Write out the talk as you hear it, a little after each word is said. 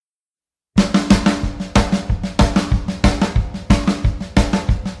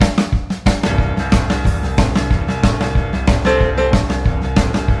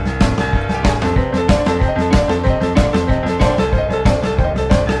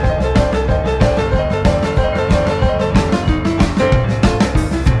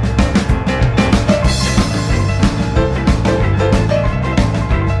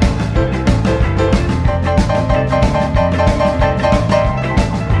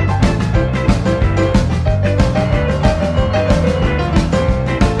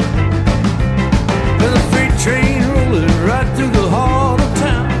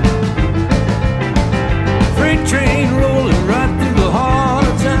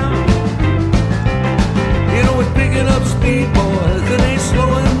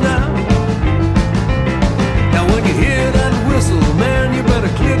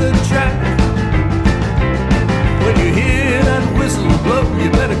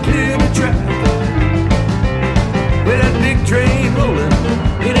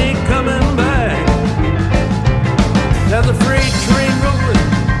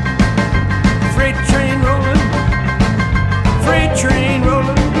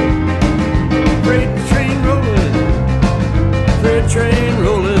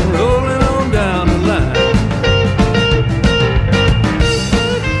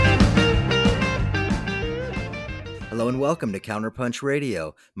welcome to Counterpunch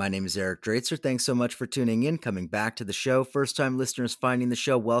Radio. My name is Eric Draitser. Thanks so much for tuning in, coming back to the show. First-time listeners finding the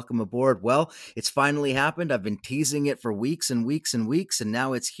show, welcome aboard. Well, it's finally happened. I've been teasing it for weeks and weeks and weeks, and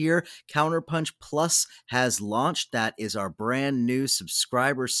now it's here. Counterpunch Plus has launched. That is our brand new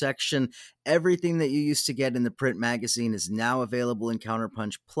subscriber section. Everything that you used to get in the print magazine is now available in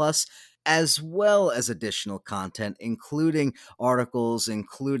Counterpunch Plus, as well as additional content, including articles,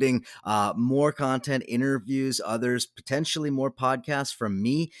 including more content, interviews, others, potentially more podcasts from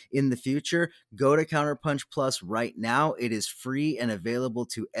me in the future. Go to Counterpunch Plus right now. It is free and available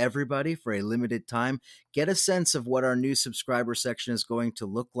to everybody for a limited time. Get a sense of what our new subscriber section is going to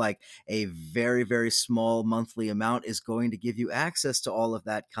look like. A very, very small monthly amount is going to give you access to all of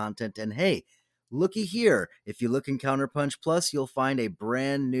that content. And hey, looky here. If you look in Counterpunch Plus, you'll find a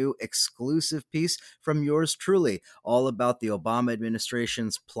brand new exclusive piece from yours truly, all about the Obama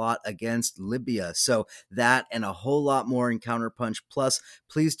administration's plot against Libya. So that and a whole lot more in Counterpunch Plus.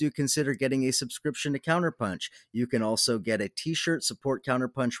 Please do consider getting a subscription to Counterpunch. You can also get a t-shirt, support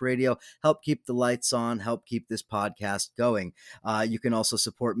Counterpunch Radio, help keep the lights on, help keep this podcast going. You can also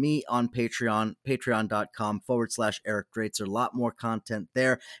support me on Patreon, patreon.com/Eric Draitser. A lot more content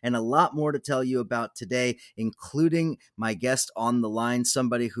there and a lot more to tell you about today, including my guest on the line,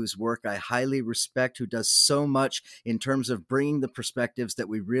 somebody whose work I highly respect, who does so much in terms of bringing the perspectives that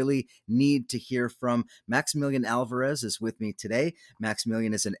we really need to hear from. Maximilian Alvarez is with me today.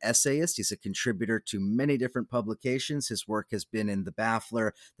 Maximilian is an essayist. He's a contributor to many different publications. His work has been in The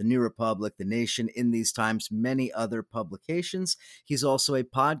Baffler, The New Republic, The Nation, In These Times, many other publications. He's also a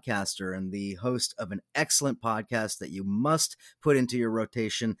podcaster and the host of an excellent podcast that you must put into your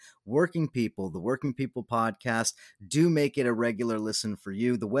rotation, Working People, the Working People podcast. Do make it a regular listen for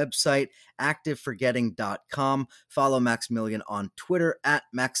you. The website, activeforgetting.com. Follow Maximilian on Twitter at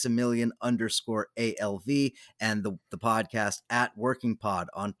Maximilian_ALV and the podcast at Working Pod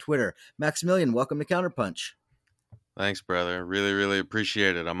on Twitter. Maximilian, welcome to Counterpunch. Thanks, brother. Really, really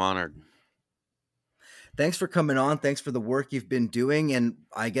appreciate it. I'm honored. Thanks for coming on. Thanks for the work you've been doing. And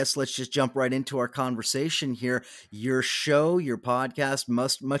I guess let's just jump right into our conversation here. Your show, your podcast,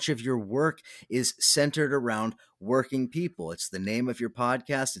 much of your work is centered around working people. It's the name of your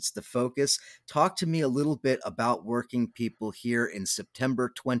podcast. It's the focus. Talk to me a little bit about Working People here in September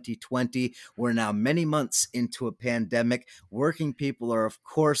 2020. We're now many months into a pandemic. Working people are, of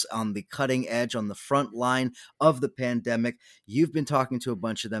course, on the cutting edge, on the front line of the pandemic. You've been talking to a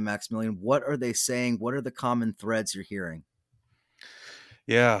bunch of them, Maximilian. What are they saying? What are the common threads you're hearing?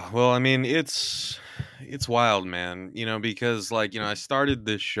 Yeah, well, I mean, it's wild, man. Because I started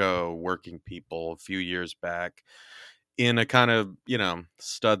this show, Working People, a few years back in a kind of,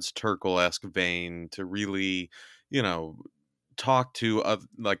 Studs Terkel-esque vein to really, you know, talk to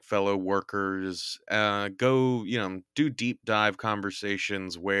fellow workers, go, do deep dive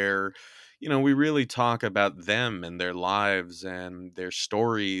conversations where, we really talk about them and their lives and their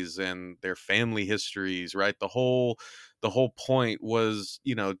stories and their family histories, right? The whole point was,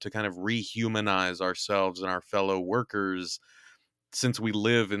 to kind of rehumanize ourselves and our fellow workers, since we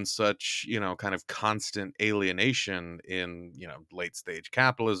live in such, kind of constant alienation in, late stage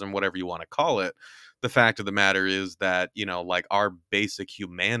capitalism, whatever you want to call it. The fact of the matter is that, our basic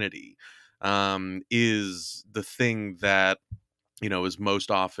humanity is the thing that, is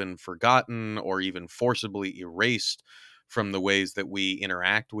most often forgotten or even forcibly erased from the ways that we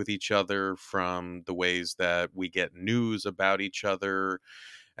interact with each other, from the ways that we get news about each other,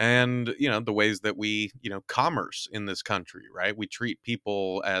 and the ways that we commerce in this country, right? We treat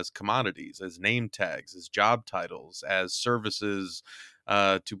people as commodities, as name tags, as job titles, as services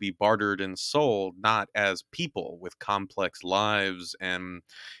to be bartered and sold, not as people with complex lives and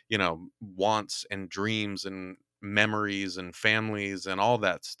wants and dreams and memories and families and all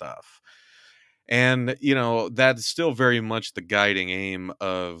that stuff. And that's still very much the guiding aim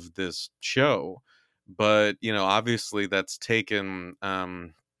of this show. But obviously that's taken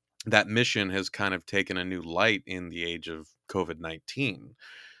that mission has kind of taken a new light in the age of COVID-19.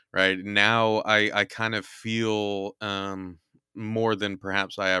 Right now, I kind of feel more than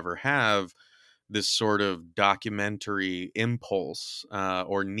perhaps I ever have, this sort of documentary impulse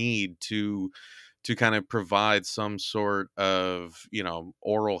or need to kind of provide some sort of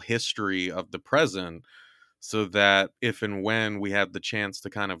oral history of the present, so that if and when we have the chance to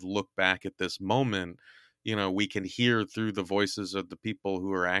kind of look back at this moment, we can hear through the voices of the people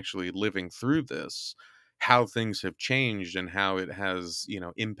who are actually living through this, how things have changed and how it has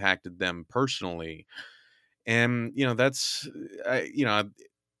impacted them personally. And that's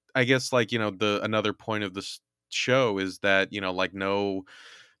I guess the another point of this show is that no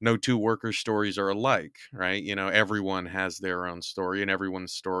no two worker stories are alike, right? Everyone has their own story, and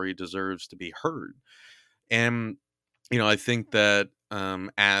everyone's story deserves to be heard. And I think that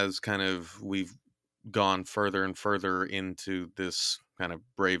as kind of we've gone further and further into this kind of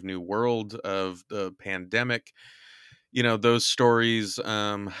brave new world of the pandemic, those stories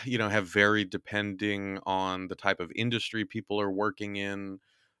have varied depending on the type of industry people are working in,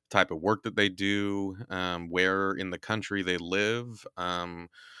 type of work that they do, where in the country they live,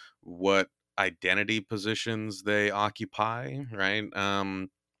 what identity positions they occupy, right?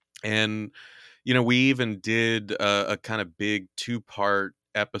 And we even did a kind of big two-part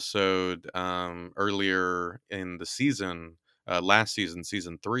episode earlier in the season, last season,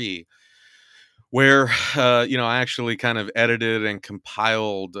 season 3, where I actually kind of edited and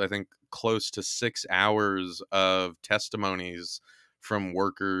compiled, I think, close to 6 hours of testimonies from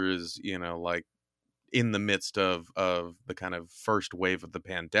workers, like in the midst of the kind of first wave of the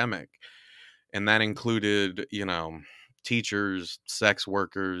pandemic. And that included, teachers, sex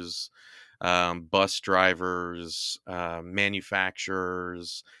workers, bus drivers,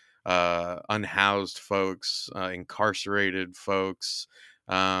 manufacturers, unhoused folks, incarcerated folks,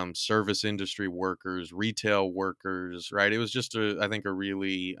 service industry workers, retail workers. Right? It was just I think, a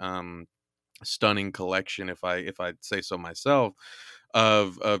really stunning collection, if I say so myself,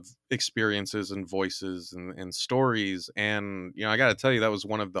 of experiences and voices and stories. And I got to tell you, that was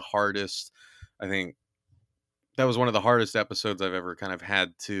one of the hardest. I think that was one of the hardest episodes I've ever kind of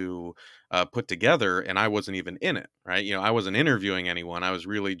had to put together, and I wasn't even in it, right? I wasn't interviewing anyone. I was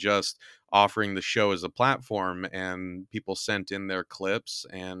really just offering the show as a platform, and people sent in their clips,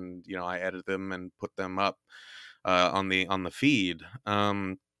 and I edited them and put them up on the feed.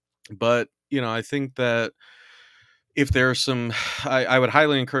 But I think that if there's some, I would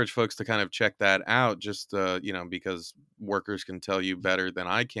highly encourage folks to kind of check that out, just because workers can tell you better than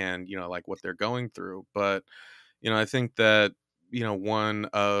I can, like what they're going through. But I think that, one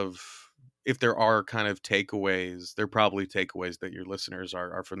of, if there are kind of takeaways, they're probably takeaways that your listeners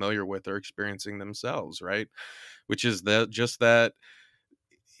are familiar with or experiencing themselves, right? Which is that, just that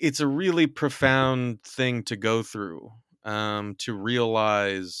it's a really profound thing to go through, to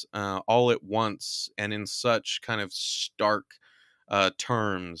realize all at once and in such kind of stark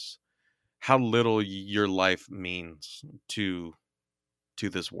terms how little your life means to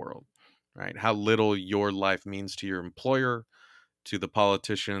this world, right? How little your life means to your employer, to the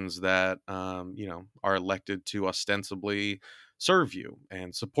politicians that are elected to ostensibly serve you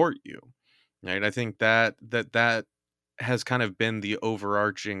and support you, right? I think that has kind of been the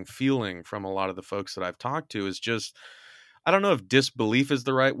overarching feeling from a lot of the folks that I've talked to, is just, I don't know if disbelief is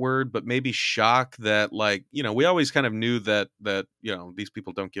the right word, but maybe shock that, like, we always kind of knew that these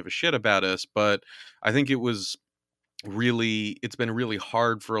people don't give a shit about us. But I think it's been really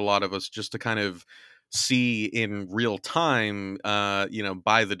hard for a lot of us just to kind of see in real time,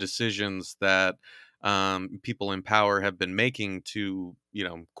 by the decisions that people in power have been making to,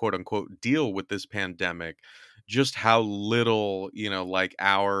 quote unquote, deal with this pandemic, just how little, like,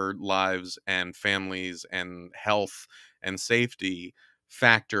 our lives and families and health and safety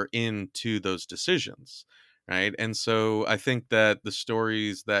factor into those decisions. Right. And so I think that the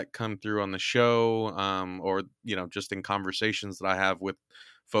stories that come through on the show, or, just in conversations that I have with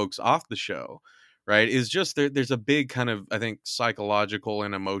folks off the show, right, is just there's a big kind of, I think, psychological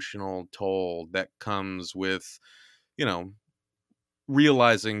and emotional toll that comes with, you know,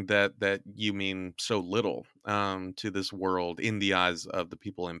 realizing that you mean so little to this world in the eyes of the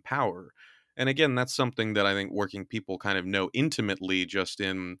people in power. And again, that's something that I think working people kind of know intimately, just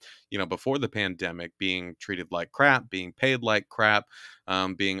in, before the pandemic, being treated like crap, being paid like crap,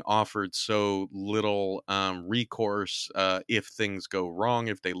 being offered so little recourse if things go wrong,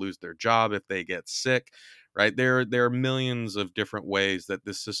 if they lose their job, if they get sick. Right, there are millions of different ways that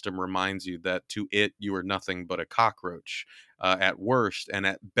this system reminds you that to it you are nothing but a cockroach, at worst, and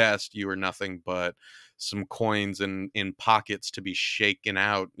at best you are nothing but some coins in pockets to be shaken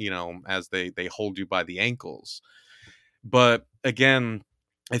out, as they hold you by the ankles. But again,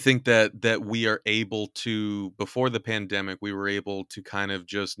 I think that we are able to, before the pandemic, we were able to kind of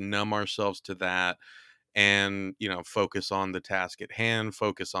just numb ourselves to that, and focus on the task at hand,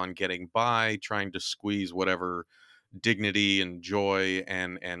 focus on getting by, trying to squeeze whatever dignity and joy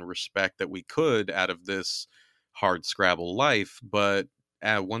and respect that we could out of this hard scrabble life. But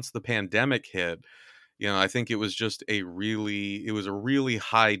once the pandemic hit, I think it was a really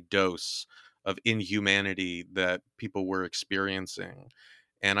high dose of inhumanity that people were experiencing.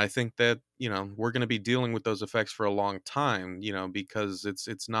 And I think that, we're going to be dealing with those effects for a long time, because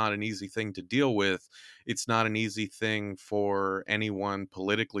it's not an easy thing to deal with. It's not an easy thing for anyone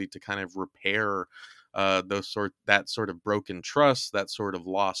politically to kind of repair that sort of broken trust, that sort of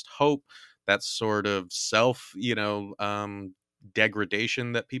lost hope, that sort of self,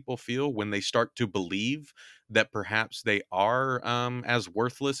 degradation that people feel when they start to believe that perhaps they are as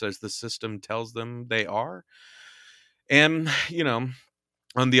worthless as the system tells them they are. And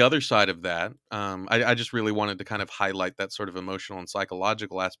on the other side of that, I just really wanted to kind of highlight that sort of emotional and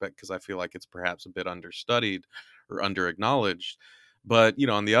psychological aspect because I feel like it's perhaps a bit understudied or under acknowledged. But,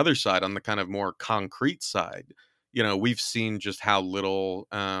 on the other side, on the kind of more concrete side, we've seen just how little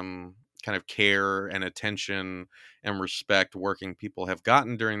kind of care and attention and respect working people have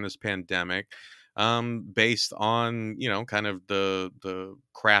gotten during this pandemic, based on, kind of the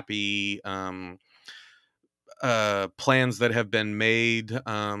crappy plans that have been made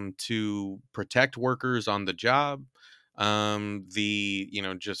to protect workers on the job, the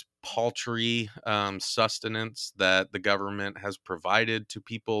just paltry sustenance that the government has provided to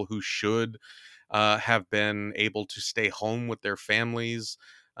people who should have been able to stay home with their families,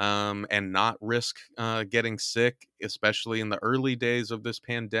 and not risk getting sick, especially in the early days of this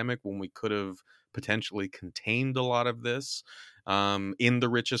pandemic when we could have potentially contained a lot of this, in the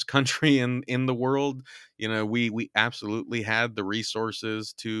richest country in the world. We absolutely had the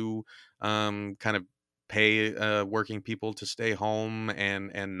resources to kind of pay working people to stay home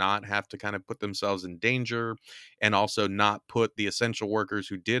and not have to kind of put themselves in danger, and also not put the essential workers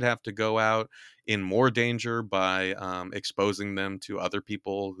who did have to go out in more danger by exposing them to other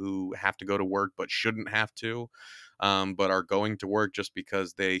people who have to go to work but shouldn't have to, but are going to work just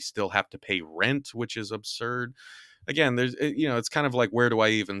because they still have to pay rent, which is absurd. Again, it's kind of like, where do I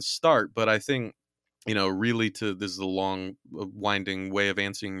even start? But I think, really, to this is a long, winding way of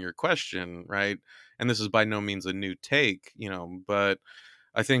answering your question, right? And this is by no means a new take, but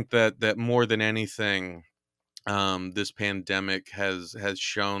I think that more than anything, this pandemic has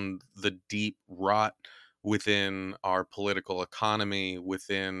shown the deep rot within our political economy,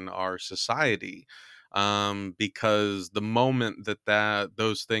 within our society, because the moment that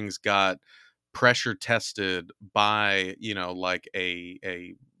those things got pressure tested by, like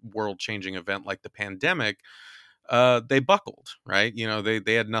a world changing event like the pandemic, they buckled, right?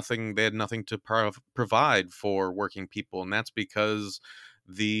 They had nothing to provide for working people, and that's because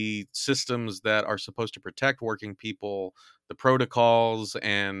the systems that are supposed to protect working people, the protocols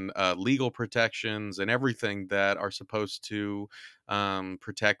and legal protections and everything that are supposed to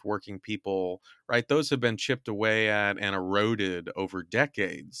protect working people, right? Those have been chipped away at and eroded over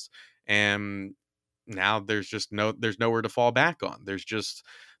decades, and now there's nowhere to fall back on. There's just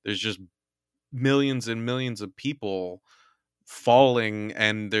millions and millions of people falling,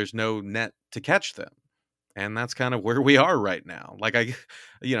 and there's no net to catch them. And that's kind of where we are right now. Like,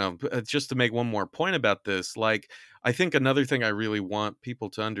 just to make one more point about this, like, I think another thing I really want people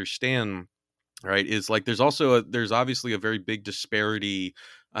to understand, right, is like there's obviously a very big disparity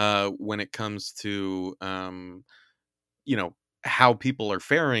when it comes to you know how people are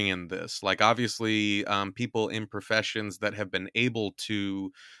faring in this. Like, obviously, people in professions that have been able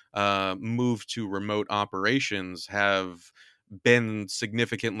to move to remote operations have been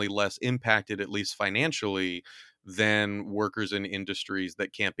significantly less impacted, at least financially, than workers in industries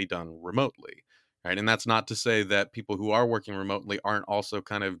that can't be done remotely, right? And that's not to say that people who are working remotely aren't also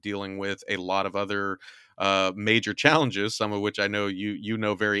kind of dealing with a lot of other major challenges, some of which I know you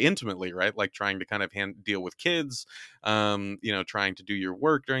know very intimately, right? Like trying to kind of deal with kids, trying to do your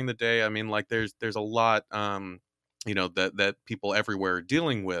work during the day. I mean, like, there's a lot, that people everywhere are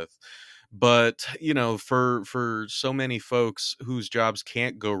dealing with. But, for so many folks whose jobs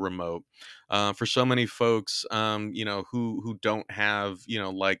can't go remote, for so many folks, who don't have,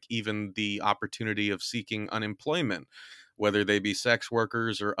 like, even the opportunity of seeking unemployment, whether they be sex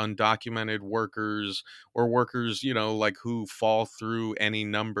workers or undocumented workers, or workers, like, who fall through any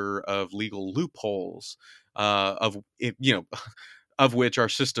number of legal loopholes, of it, of which our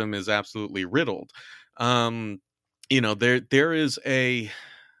system is absolutely riddled. Um,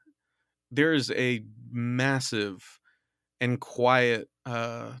 there is a massive and quiet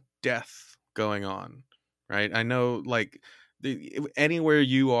death going on, right? I know, like, anywhere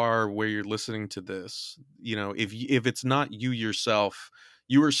you are where you're listening to this, if it's not you yourself,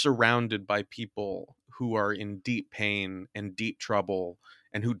 you are surrounded by people who are in deep pain and deep trouble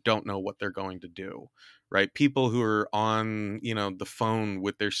and who don't know what they're going to do, right? People who are on, the phone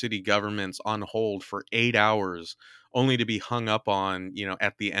with their city governments on hold for 8 hours only to be hung up on,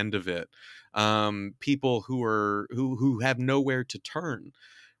 at the end of it. People who have nowhere to turn,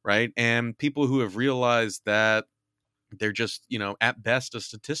 right? And people who have realized that they're just, at best a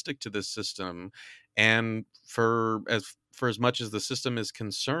statistic to this system. And for as much as the system is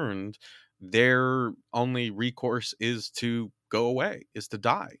concerned, their only recourse is to go away, is to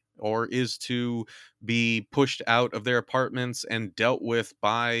die, or is to be pushed out of their apartments and dealt with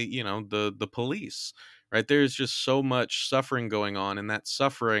by, the police. Right? There's just so much suffering going on, and that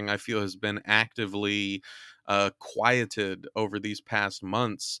suffering, I feel, has been actively quieted over these past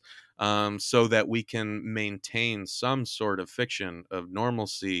months, so that we can maintain some sort of fiction of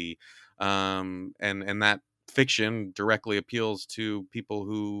normalcy, and that fiction directly appeals to people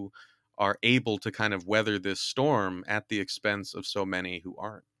who are able to kind of weather this storm at the expense of so many who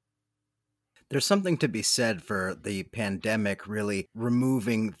aren't. There's something to be said for the pandemic really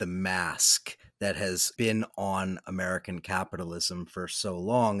removing the mask that has been on American capitalism for so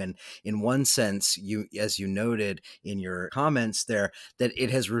long. And in one sense, as you noted in your comments there, that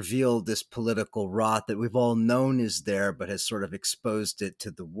it has revealed this political rot that we've all known is there, but has sort of exposed it to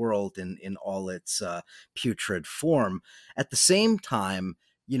the world in all its putrid form. At the same time,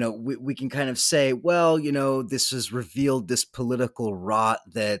 we can kind of say, well, this has revealed this political rot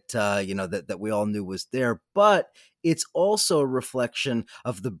that, that we all knew was there. But it's also a reflection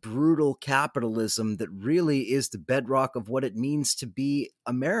of the brutal capitalism that really is the bedrock of what it means to be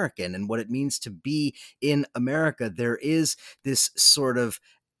American and what it means to be in America. There is this sort of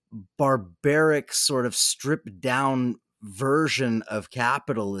barbaric, sort of stripped down version of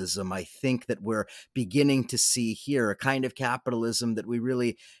capitalism, I think, that we're beginning to see here, a kind of capitalism that we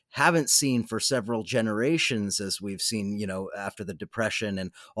really haven't seen for several generations, as we've seen, after the Depression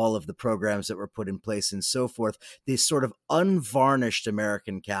and all of the programs that were put in place and so forth. This sort of unvarnished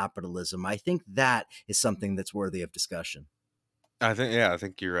American capitalism, I think that is something that's worthy of discussion. I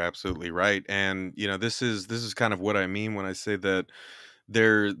think you're absolutely right. And this is kind of what I mean when I say that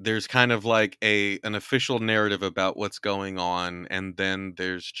there's kind of like an official narrative about what's going on, and then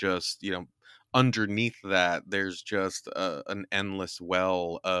there's just, underneath that there's just an endless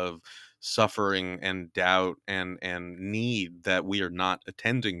well of suffering and doubt and need that we are not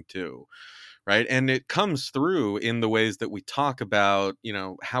attending to, right? And it comes through in the ways that we talk about,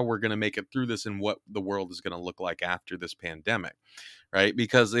 how we're going to make it through this and what the world is going to look like after this pandemic, right?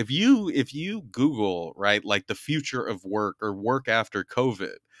 Because if you Google, right, like the future of work or work after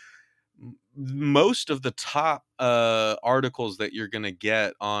COVID, most of the top articles that you're going to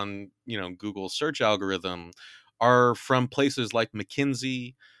get on, Google's search algorithm are from places like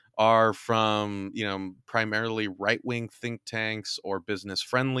McKinsey, are from, primarily right-wing think tanks or business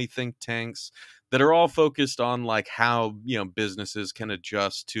friendly think tanks that are all focused on like how, businesses can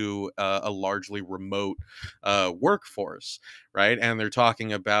adjust to a largely remote workforce, right? And they're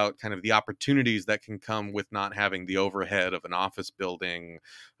talking about kind of the opportunities that can come with not having the overhead of an office building,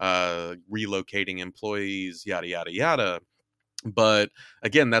 relocating employees, yada yada yada. But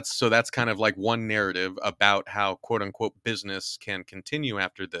again, that's kind of like one narrative about how quote unquote business can continue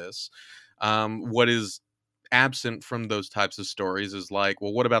after this. What is absent from those types of stories is like,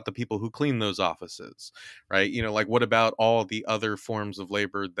 well, what about the people who clean those offices, right? Like what about all the other forms of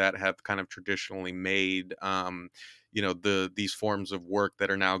labor that have kind of traditionally made, these forms of work that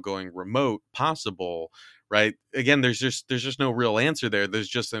are now going remote possible, right? Again, there's just no real answer there. There's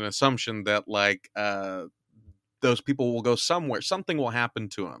just an assumption that like those people will go somewhere, something will happen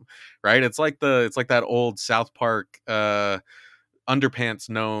to them, right? It's like that old South Park underpants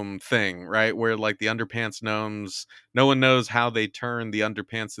gnome thing, right? Where like the underpants gnomes, no one knows how they turn the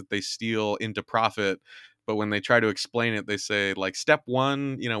underpants that they steal into profit, but when they try to explain it, they say like step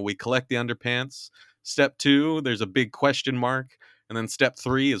 1, we collect the underpants. Step 2, there's a big question mark. And then step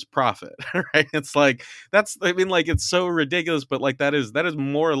 3 is profit, right? It's like I mean, like it's so ridiculous, but like that is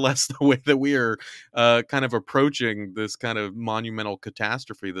more or less the way that we are kind of approaching this kind of monumental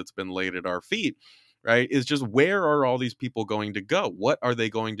catastrophe that's been laid at our feet, right? Is just where are all these people going to go? What are they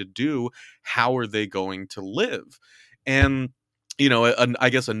going to do? How are they going to live? And I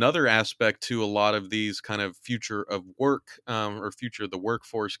guess another aspect to a lot of these kind of future of work, or future of the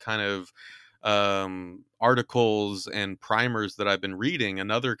workforce kind of articles and primers that I've been reading,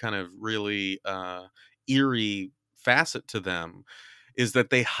 another kind of really eerie facet to them is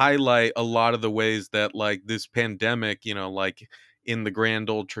that they highlight a lot of the ways that like this pandemic, like in the grand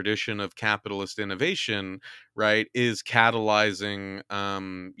old tradition of capitalist innovation, right, is catalyzing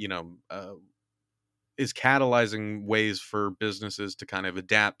ways for businesses to kind of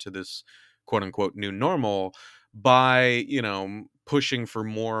adapt to this quote unquote new normal. by, pushing for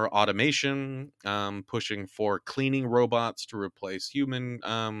more automation, pushing for cleaning robots to replace human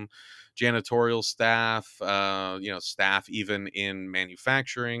janitorial staff, staff even in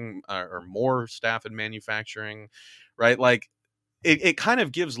manufacturing, or more staff in manufacturing, right? Like it kind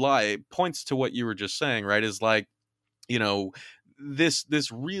of gives light points to what you were just saying, right? Is like, you know this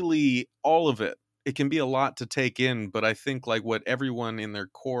really, all of it can be a lot to take in, but I think like what everyone in their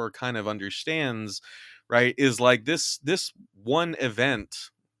core kind of understands, right, is like this one event.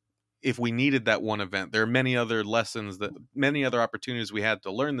 If we needed that one event, there are many other lessons, that many other opportunities we had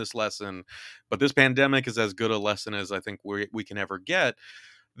to learn this lesson, but this pandemic is as good a lesson as I think we can ever get,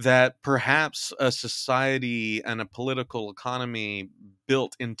 that perhaps a society and a political economy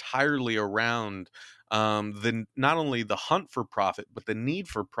built entirely around the not only the hunt for profit, but the need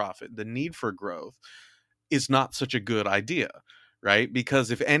for profit, the need for growth, is not such a good idea, right?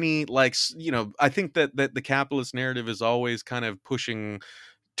 Because if any, like, I think that the capitalist narrative is always kind of pushing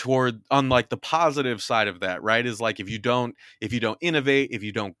toward, on like the positive side of that, right, is like, if you don't innovate, if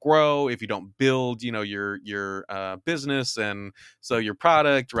you don't grow, if you don't build, your business, and so your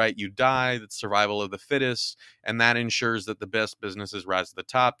product, right, you die. That's survival of the fittest, and that ensures that the best businesses rise to the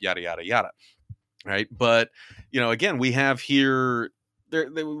top, yada yada yada, right? But again, we have here,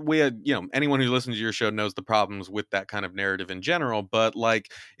 we had, anyone who listens to your show knows the problems with that kind of narrative in general, but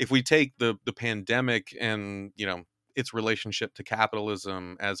like, if we take the pandemic and its relationship to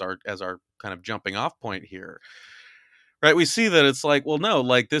capitalism as our kind of jumping off point here, right, we see that it's like, well, no,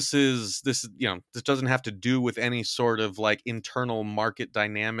 like, this doesn't have to do with any sort of like internal market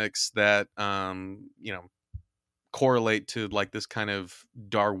dynamics that correlate to like this kind of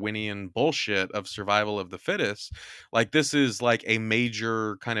Darwinian bullshit of survival of the fittest. Like, this is like a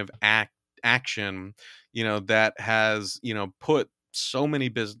major kind of action, that has, put so many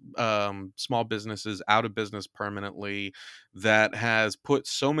small businesses out of business permanently, that has put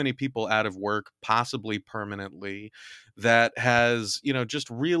so many people out of work, possibly permanently, that has, just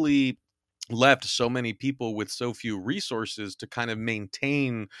really left so many people with so few resources to kind of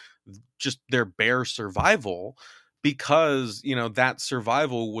maintain just their bare survival, because that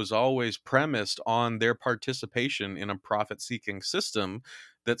survival was always premised on their participation in a profit seeking system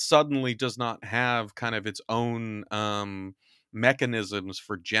that suddenly does not have kind of its own mechanisms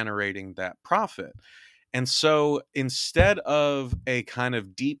for generating that profit. And so instead of a kind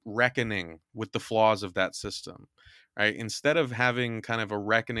of deep reckoning with the flaws of that system, right? Instead of having kind of a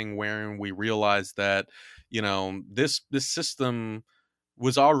reckoning wherein we realize that, this system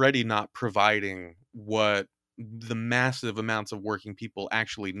was already not providing what the massive amounts of working people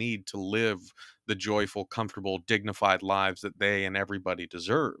actually need to live the joyful, comfortable, dignified lives that they and everybody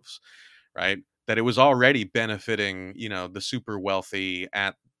deserves, right? That it was already benefiting, the super wealthy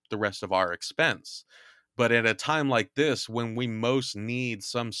at the rest of our expense. But at a time like this, when we most need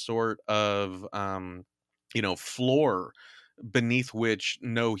some sort of floor beneath which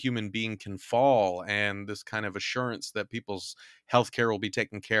no human being can fall, and this kind of assurance that people's healthcare will be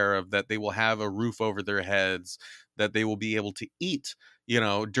taken care of, that they will have a roof over their heads, that they will be able to eat,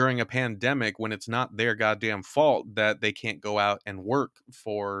 during a pandemic, when it's not their goddamn fault that they can't go out and work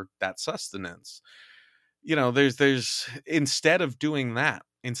for that sustenance. There's instead of doing that,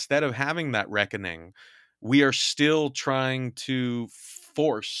 instead of having that reckoning, we are still trying to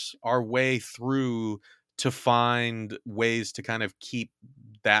force our way through to find ways to kind of keep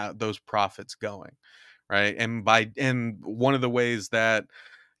those profits going, right? And one of the ways that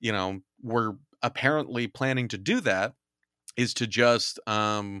we're apparently planning to do that is to just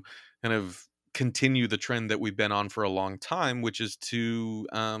kind of continue the trend that we've been on for a long time, which is to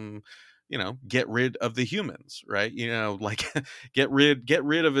get rid of the humans, right? Like, get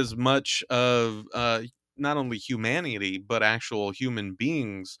rid of as much of not only humanity but actual human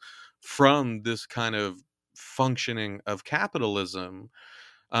beings from this kind of functioning of capitalism.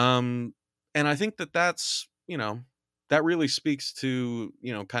 um and I think that's, that really speaks to,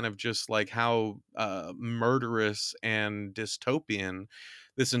 kind of just like how murderous and dystopian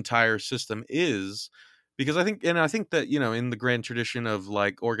this entire system is. Because I think that, in the grand tradition of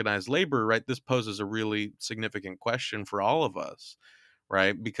like organized labor, right, this poses a really significant question for all of us,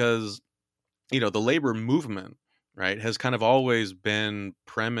 right? Because the labor movement, right, has kind of always been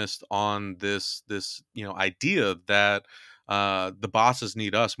premised on this idea that the bosses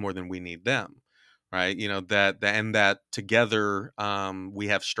need us more than we need them, right? And that together, we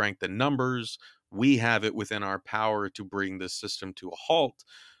have strength in numbers. We have it within our power to bring this system to a halt.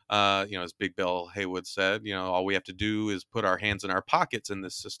 As Big Bill Haywood said, all we have to do is put our hands in our pockets and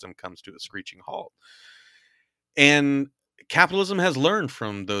this system comes to a screeching halt. And capitalism has learned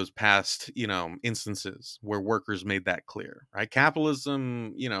from those past, instances where workers made that clear, right?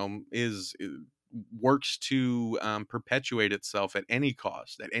 Capitalism, is works to perpetuate itself at any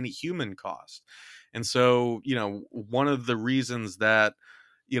cost, at any human cost. And so, one of the reasons that,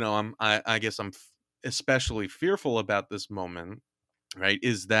 I guess especially fearful about this moment, right,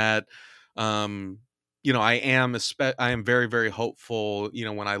 is that, um I am very, very hopeful,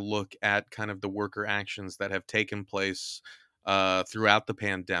 when I look at kind of the worker actions that have taken place throughout the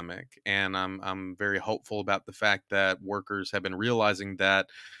pandemic. And I'm very hopeful about the fact that workers have been realizing that,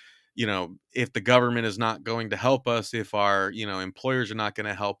 if the government is not going to help us, if our, employers are not going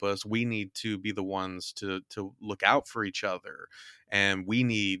to help us, we need to be the ones to look out for each other. And we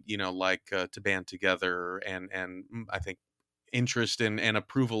need, to band together. And I think interest in and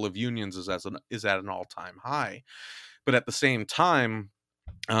approval of unions is at an all-time high. But at the same time,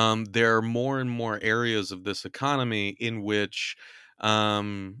 there are more and more areas of this economy in which,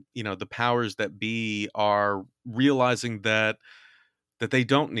 the powers that be are realizing that they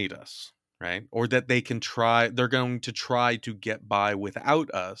don't need us, right? Or that they're going to try to get by without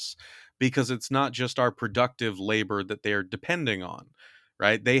us, because it's not just our productive labor that they're depending on,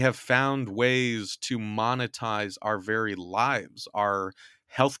 right? They have found ways to monetize our very lives, our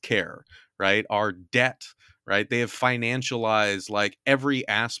healthcare, right? Our debt, right? They have financialized like every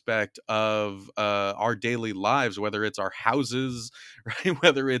aspect of our daily lives, whether it's our houses, right?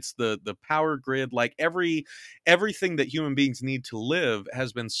 Whether it's the power grid, like everything that human beings need to live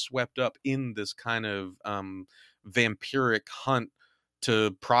has been swept up in this kind of vampiric hunt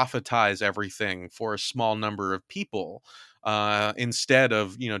to profitize everything for a small number of people, instead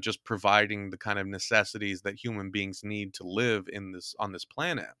of, just providing the kind of necessities that human beings need to live on this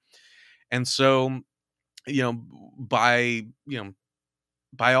planet. And so, you know by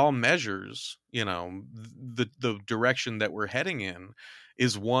by all measures, the direction that we're heading in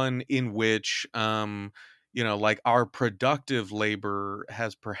is one in which, like our productive labor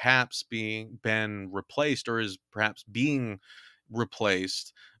has perhaps been replaced, or is perhaps being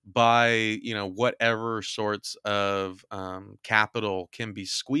replaced by, whatever sorts of capital can be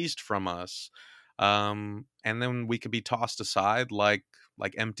squeezed from us, and then we could be tossed aside like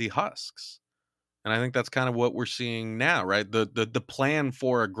empty husks. And I think that's kind of what we're seeing now, right? The plan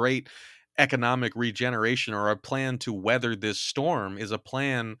for a great economic regeneration, or a plan to weather this storm, is a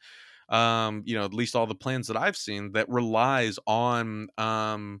plan, at least all the plans that I've seen, that relies on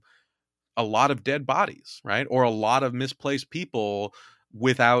a lot of dead bodies, right? Or a lot of misplaced people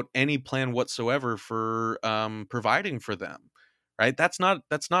without any plan whatsoever for providing for them. Right? That's not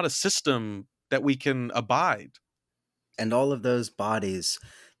a system that we can abide. And all of those bodies,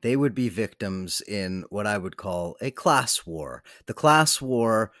 they would be victims in what I would call a class war. The class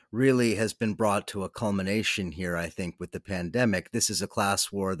war really has been brought to a culmination here, I think, with the pandemic. This is a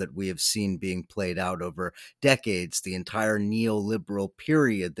class war that we have seen being played out over decades. The entire neoliberal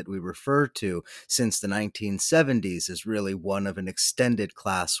period that we refer to since the 1970s is really one of an extended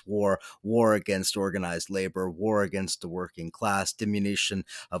class war, war against organized labor, war against the working class, diminution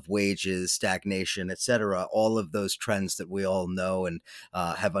of wages, stagnation, etc. All of those trends that we all know and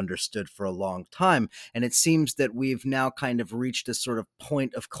have understood for a long time. And it seems that we've now kind of reached a sort of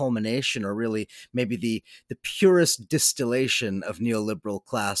point of culmination, or really maybe the purest distillation of neoliberal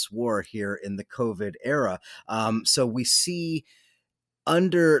class war here in the COVID era. So we see,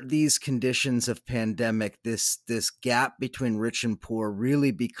 under these conditions of pandemic, this gap between rich and poor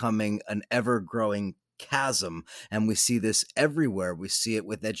really becoming an ever growing chasm. And we see this everywhere. We see it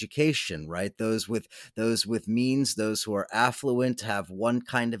with education, right? Those with means, those who are affluent, have one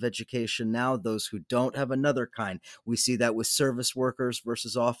kind of education now, those who don't have another kind. We see that with service workers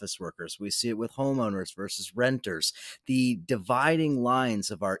versus office workers. We see it with homeowners versus renters. The dividing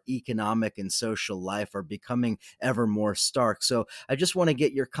lines of our economic and social life are becoming ever more stark. So I just want to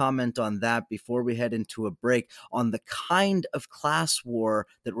get your comment on that before we head into a break, on the kind of class war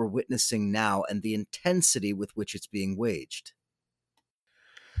that we're witnessing now and the intensity with which it's being waged.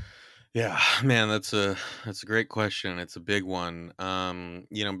 Yeah, man, that's a great question. It's a big one.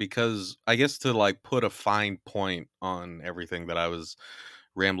 Because I guess, to like put a fine point on everything that I was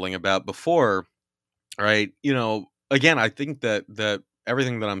rambling about before, right? Again, I think that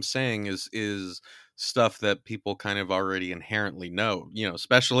everything that I'm saying is stuff that people kind of already inherently know,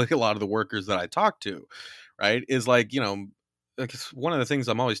 especially a lot of the workers that I talk to, right? Is like, like it's one of the things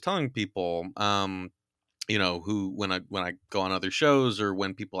I'm always telling people, who, when I go on other shows, or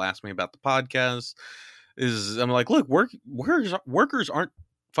when people ask me about the podcast, is I'm like, look, workers aren't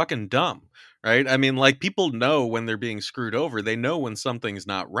fucking dumb, right? I mean, like, people know when they're being screwed over. They know when something's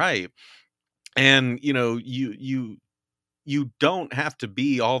not right. And, you don't have to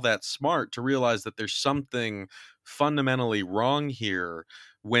be all that smart to realize that there's something fundamentally wrong here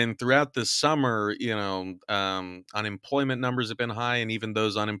when throughout the summer, unemployment numbers have been high, and even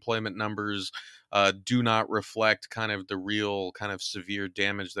those unemployment numbers do not reflect kind of the real kind of severe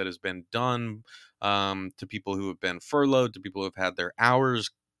damage that has been done to people who have been furloughed, to people who have had their hours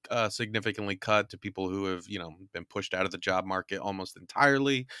significantly cut, to people who have been pushed out of the job market almost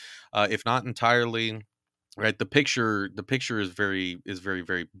entirely, if not entirely. Right, the picture is very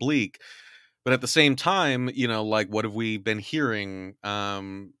very bleak, but at the same time, like, what have we been hearing,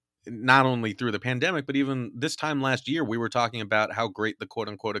 not only through the pandemic, but even this time last year, we were talking about how great the quote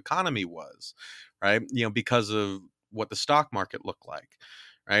unquote economy was, right? Because of what the stock market looked like,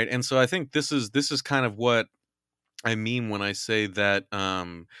 right? And so I think this is kind of what I mean when I say that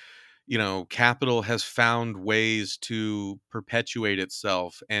capital has found ways to perpetuate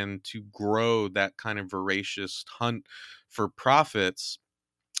itself and to grow that kind of voracious hunt for profits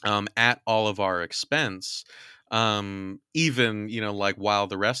at all of our expense, even like while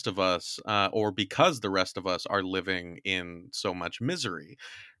the rest of us, or because the rest of us are living in so much misery,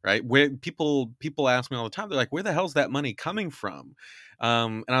 right? Where people ask me all the time, they're like, where the hell's that money coming from?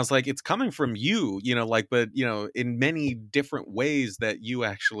 And I was like, it's coming from you, like, but in many different ways that you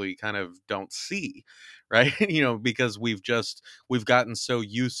actually kind of don't see, right? Because we've gotten so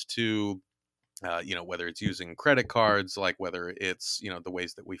used to whether it's using credit cards, like whether it's, the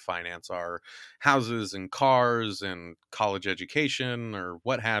ways that we finance our houses and cars and college education or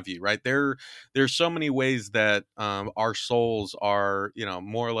what have you, right? There's so many ways that our souls are,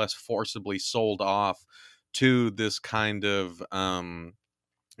 more or less forcibly sold off to this kind of,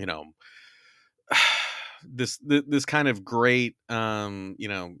 you know, this kind of great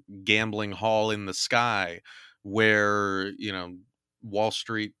gambling hall in the sky where Wall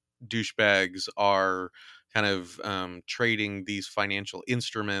Street douchebags are kind of trading these financial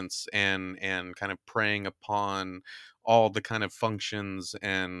instruments and kind of preying upon all the kind of functions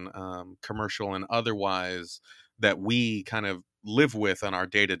and commercial and otherwise that we kind of live with in our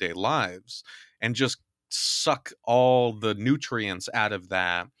day-to-day lives, and just suck all the nutrients out of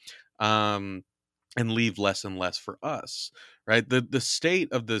that, um and leave less and less for us, right? The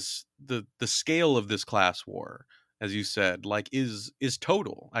state of this, the scale of this class war, as you said, like, is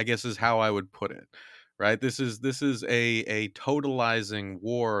total, I guess, is how I would put it, right? This is a totalizing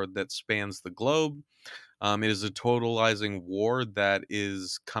war that spans the globe. It is a totalizing war that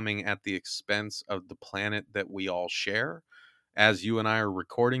is coming at the expense of the planet that we all share. As you and I are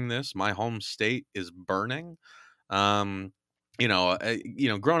recording this, my home state is burning. um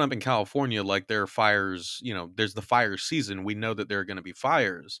growing up in California, like, there are fires, there's the fire season. We know that there are going to be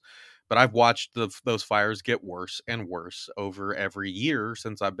fires, but I've watched those fires get worse and worse over every year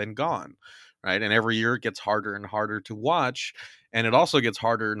since I've been gone, right? And every year it gets harder and harder to watch, and it also gets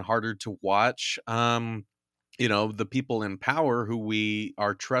harder and harder to watch the people in power who we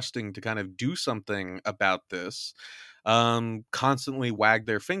are trusting to kind of do something about this, constantly wag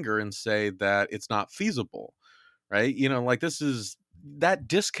their finger and say that it's not feasible, right? Like, this is, that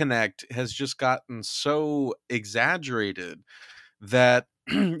disconnect has just gotten so exaggerated that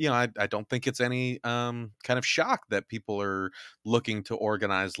I don't think it's any kind of shock that people are looking to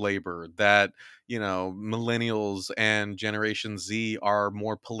organize labor, that millennials and Generation Z are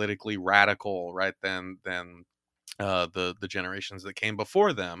more politically radical, right, than the generations that came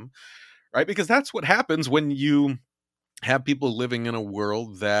before them, right? Because that's what happens when you have people living in a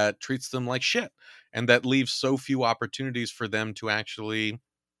world that treats them like shit, and that leaves so few opportunities for them to actually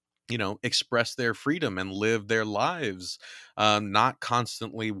express their freedom and live their lives, not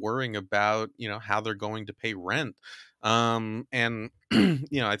constantly worrying about how they're going to pay rent. And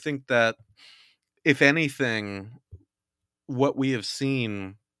I think that, if anything, what we have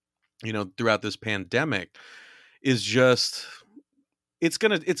seen throughout this pandemic is just, it's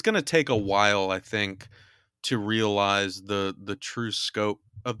gonna take a while, I think, to realize the true scope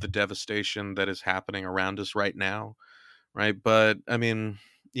of the devastation that is happening around us right now, right? But I mean,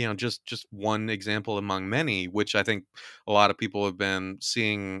 just one example among many, which I think a lot of people have been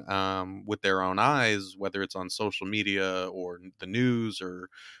seeing with their own eyes, whether it's on social media or the news or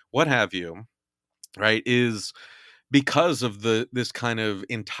what have you, right? Is because of this kind of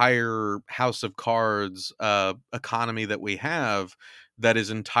entire house of cards economy that we have, that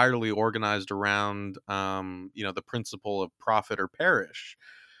is entirely organized around the principle of profit or perish,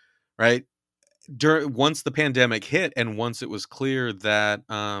 right? Once the pandemic hit, and once it was clear that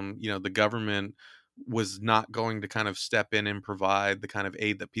the government was not going to kind of step in and provide the kind of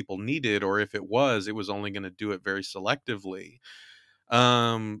aid that people needed, or if it was only going to do it very selectively,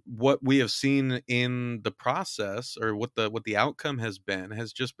 What we have seen in the process, or what the outcome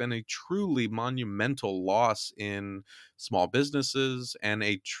has just been a truly monumental loss in small businesses, and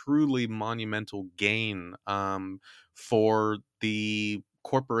a truly monumental gain for the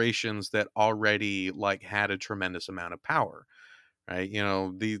corporations that already like had a tremendous amount of power, right? You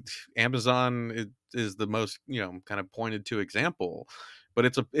know, the Amazon is the most, you know, kind of pointed to example, but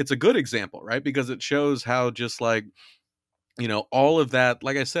it's a good example, right? Because it shows how just like, you know, all of that,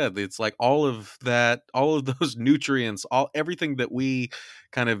 like I said, it's like all of that, all of those nutrients, all everything that we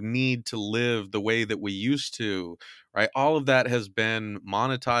kind of need to live the way that we used to, right? All of that has been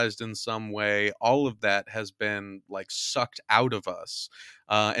monetized in some way. All of that has been like sucked out of us,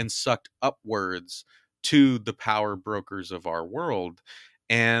 and sucked upwards to the power brokers of our world.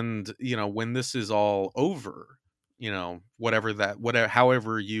 And you know, when this is all over, you know, whatever,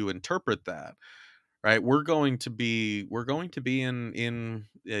 however you interpret that, right, we're going to be in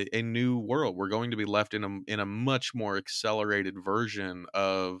a new world. We're going to be left in a much more accelerated version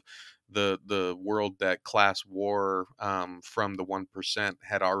of the world that class war, from the 1%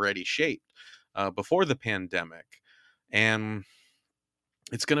 had already shaped before the pandemic. And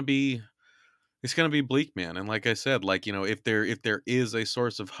it's going to be it's going to be bleak, man. And like I said, like, you know, if there is a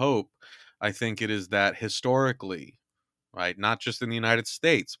source of hope, I think it is that historically, right? Not just in the United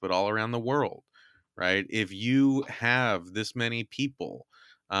States, but all around the world, right? If you have this many people,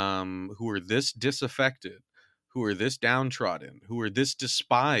 who are this disaffected, who are this downtrodden, who are this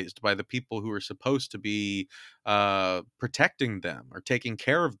despised by the people who are supposed to be protecting them or taking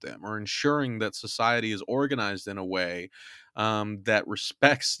care of them or ensuring that society is organized in a way that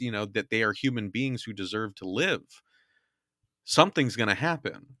respects, you know, that they are human beings who deserve to live, something's going to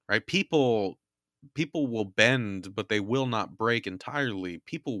happen, right? People will bend, but they will not break entirely.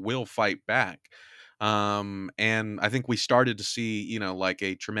 People will fight back. And I think we started to see, you know, like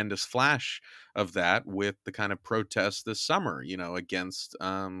a tremendous flash of that with the kind of protests this summer, you know, against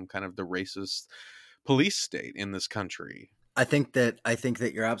kind of the racist police state in this country. I think that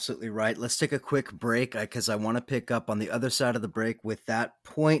you're absolutely right. Let's take a quick break because I want to pick up on the other side of the break with that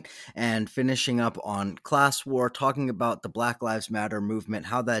point and finishing up on class war, talking about the Black Lives Matter movement,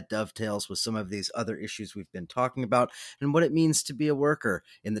 how that dovetails with some of these other issues we've been talking about, and what it means to be a worker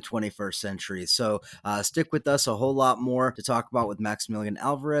in the 21st century. So stick with us, a whole lot more to talk about with Maximilian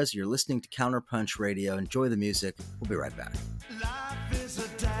Alvarez. You're listening to Counterpunch Radio. Enjoy the music. We'll be right back. Life is a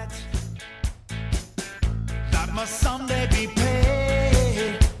debt that must someday be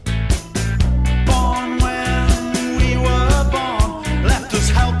paid. Born when we were born, left us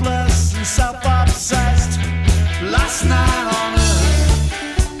helpless and self-obsessed. Last night on earth,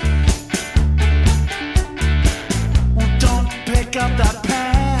 well, don't pick up that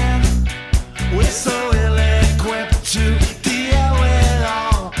pen. We're so ill-equipped to deal with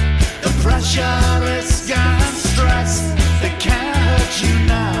all the pressure, risk, and stress that can't hurt you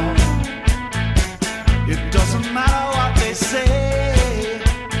now. It doesn't matter what they say,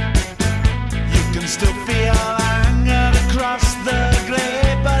 you can still feel anger across the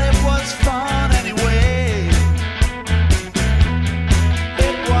grave, but it was fun anyway.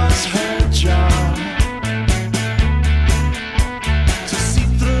 It was her job to see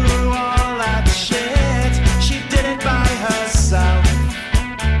through all that shit. She did it by herself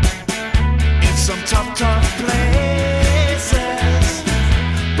in some tough places,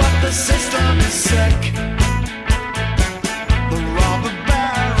 but the system is sick.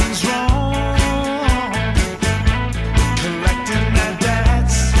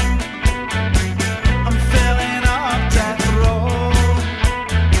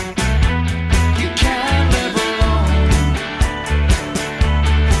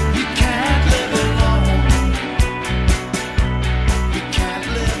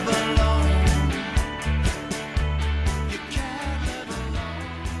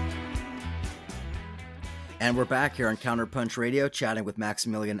 And we're back here on Counterpunch Radio, chatting with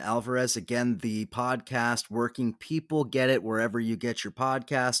Maximilian Alvarez. Again, the podcast Working People. Get it wherever you get your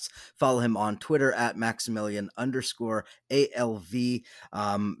podcasts. Follow him on Twitter at Maximilian_ALV.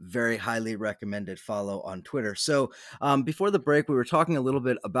 Very highly recommended follow on Twitter. So before the break, we were talking a little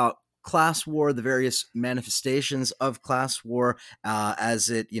bit about class war, the various manifestations of class war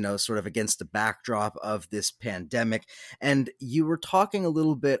as it, you know, sort of against the backdrop of this pandemic. And you were talking a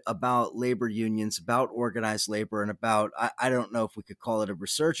little bit about labor unions, about organized labor, and about, I don't know if we could call it a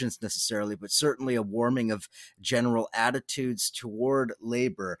resurgence necessarily, but certainly a warming of general attitudes toward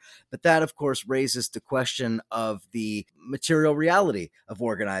labor. But that, of course, raises the question of the material reality of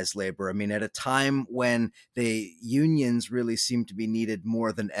organized labor. I mean, at a time when the unions really seem to be needed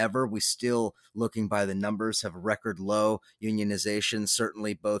more than ever, we still, looking by the numbers, have a record low unionization,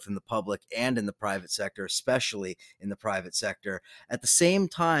 certainly both in the public and in the private sector, especially in the private sector. At the same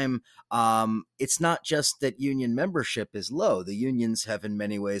time, it's not just that union membership is low. The unions have in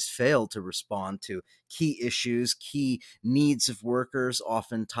many ways failed to respond to key issues, key needs of workers,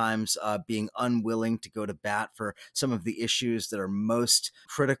 oftentimes being unwilling to go to bat for some of the issues that are most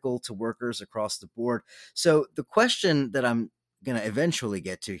critical to workers across the board. So the question that I'm going to eventually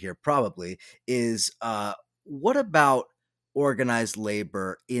get to here probably is what about organized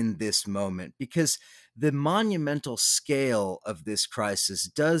labor in this moment? Because the monumental scale of this crisis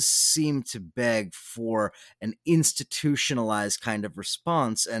does seem to beg for an institutionalized kind of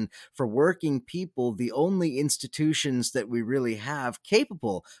response. And for working people, the only institutions that we really have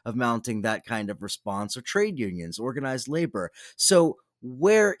capable of mounting that kind of response are trade unions, organized labor. So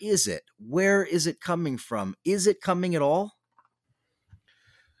where is it? Where is it coming from? Is it coming at all?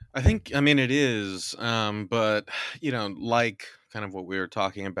 I mean, it is, but like kind of what we were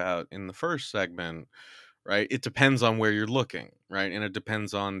talking about in the first segment, right? It depends on where you're looking, right? And it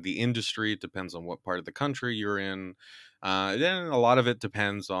depends on the industry. It depends on what part of the country you're in. Then a lot of it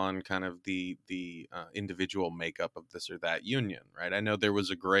depends on kind of the individual makeup of this or that union, right? I know there was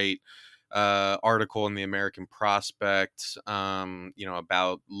a great article in the American Prospect,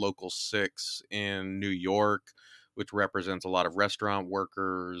 about Local 6 in New York, which represents a lot of restaurant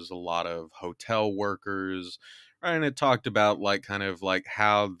workers, a lot of hotel workers, right? And it talked about like kind of like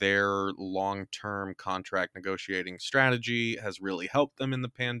how their long-term contract negotiating strategy has really helped them in the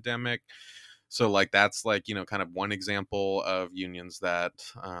pandemic. So like that's like, kind of one example of unions that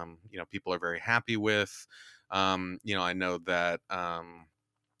people are very happy with. I know that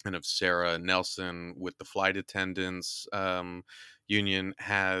kind of Sarah Nelson with the flight attendants union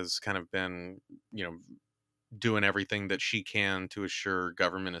has kind of been, doing everything that she can to assure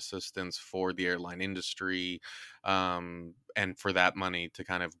government assistance for the airline industry, and for that money to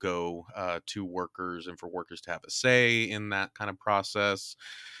kind of go to workers and for workers to have a say in that kind of process.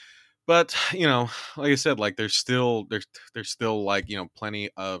 But like I said, like there's still like plenty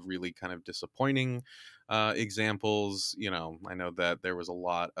of really kind of disappointing examples. I know that there was a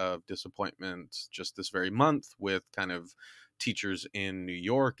lot of disappointment just this very month with kind of teachers in New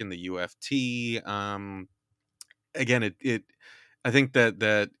York in the UFT. Again, it I think that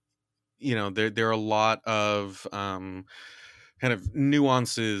there are a lot of kind of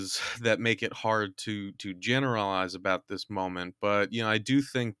nuances that make it hard to generalize about this moment. But I do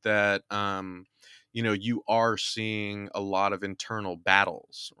think that you are seeing a lot of internal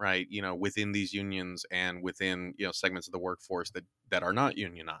battles, right? Within these unions and within segments of the workforce that are not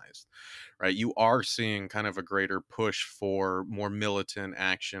unionized, right? You are seeing kind of a greater push for more militant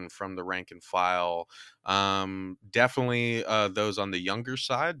action from the rank and file. Definitely those on the younger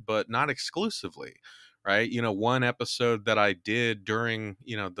side, but not exclusively, right? One episode that I did during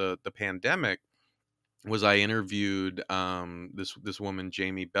the pandemic was I interviewed this woman,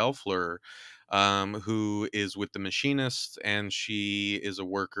 Jamie Belfler, who is with the Machinists, and she is a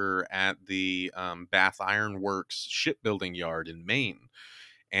worker at the Bath Iron Works shipbuilding yard in Maine.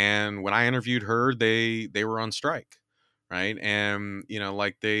 And when I interviewed her, they were on strike, right? And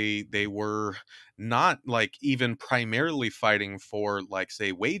like they were not like even primarily fighting for like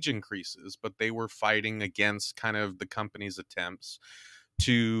say wage increases, but they were fighting against kind of the company's attempts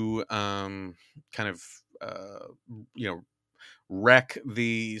to kind of you know wreck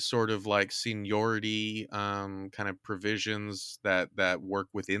the sort of like seniority kind of provisions that work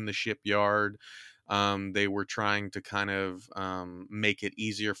within the shipyard. They were trying to kind of make it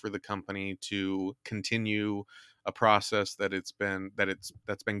easier for the company to continue a process that's been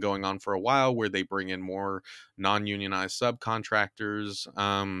going on for a while, where they bring in more non-unionized subcontractors.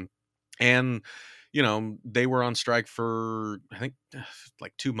 And they were on strike for I think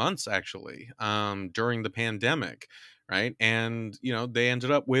like 2 months actually, during the pandemic, right? And they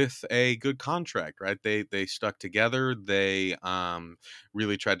ended up with a good contract, right? They stuck together. They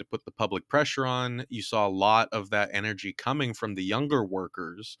really tried to put the public pressure on. You saw a lot of that energy coming from the younger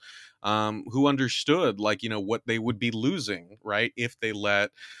workers, who understood like what they would be losing, right, if they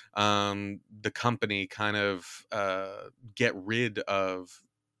let the company kind of get rid of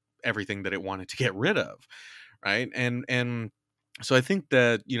everything that it wanted to get rid of, right? And so I think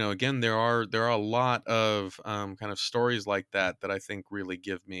that again there are a lot of kind of stories like that I think really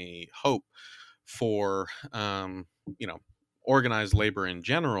give me hope for you know organized labor in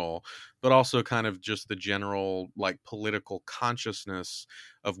general, but also kind of just the general like political consciousness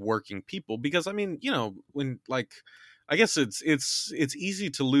of working people. Because I mean when like I guess it's easy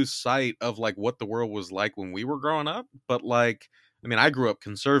to lose sight of like what the world was like when we were growing up, but like I mean, I grew up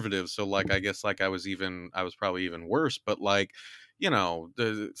conservative, so like I guess like I was probably even worse, but like,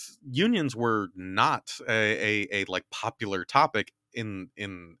 the unions were not a like popular topic in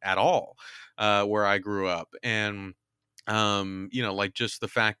at all where I grew up. And like just the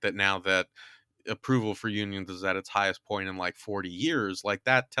fact that now that approval for unions is at its highest point in like 40 years, like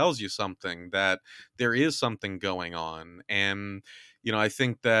that tells you something, that there is something going on. And I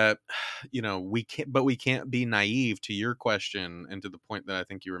think that we can't be naive, to your question and to the point that I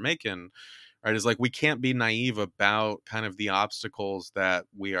think you were making, right? Is like we can't be naive about kind of the obstacles that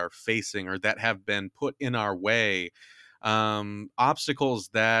we are facing or that have been put in our way,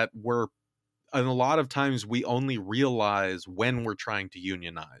 obstacles that were, and a lot of times we only realize when we're trying to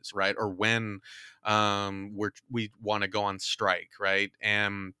unionize, right? Or when we want to go on strike, right?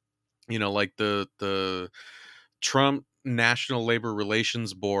 And like the Trump National Labor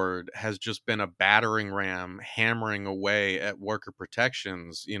Relations Board has just been a battering ram hammering away at worker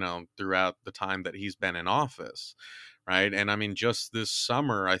protections, throughout the time that he's been in office, right? And I mean, just this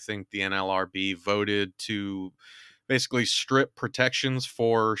summer, I think the NLRB voted to basically strip protections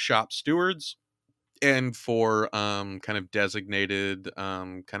for shop stewards and for kind of designated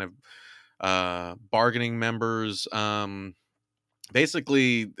kind of bargaining members.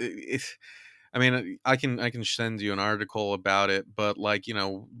 Basically, I mean, I can send you an article about it, but like,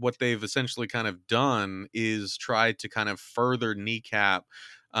 what they've essentially kind of done is try to kind of further kneecap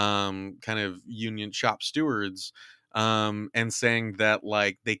kind of union shop stewards, and saying that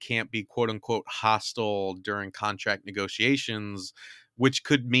like they can't be quote unquote hostile during contract negotiations, which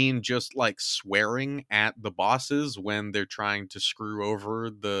could mean just like swearing at the bosses when they're trying to screw over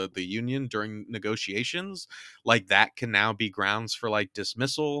the union during negotiations. Like that can now be grounds for like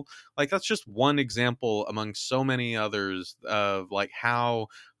dismissal. Like that's just one example among so many others of like how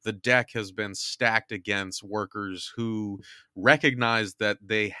the deck has been stacked against workers who recognize that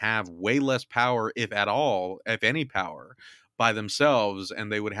they have way less power, if at all, if any power, by themselves,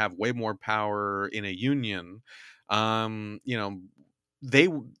 and they would have way more power in a union. You know, they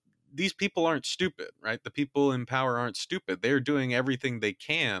these people aren't stupid, right? The people in power aren't stupid. They're doing everything they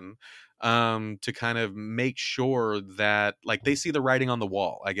can to kind of make sure that like they see the writing on the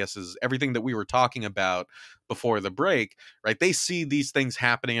wall, I guess, is everything that we were talking about before the break, right? They see these things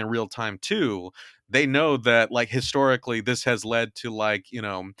happening in real time too. They know that like historically this has led to like,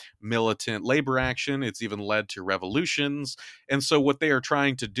 militant labor action. It's even led to revolutions. And so what they are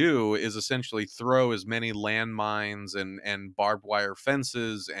trying to do is essentially throw as many landmines and barbed wire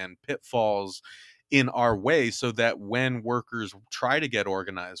fences and pitfalls in our way so that when workers try to get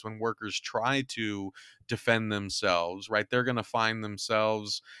organized, when workers try to defend themselves, right, they're going to find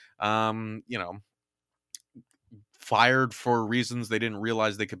themselves, fired for reasons they didn't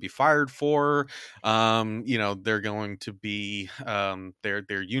realize they could be fired for. They're going to be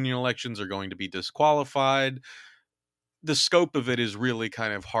their union elections are going to be disqualified. The scope of it is really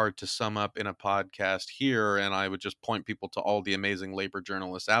kind of hard to sum up in a podcast here, and I would just point people to all the amazing labor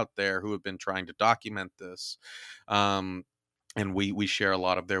journalists out there who have been trying to document this. And we share a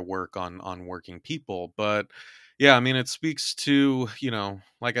lot of their work on working people. But yeah, I mean, it speaks to,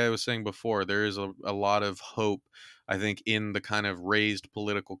 like I was saying before, there is a lot of hope, I think, in the kind of raised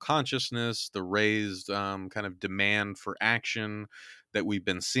political consciousness, the raised kind of demand for action that we've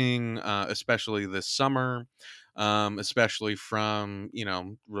been seeing, especially this summer, especially from,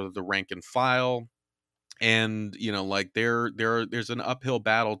 the rank and file. And like there's an uphill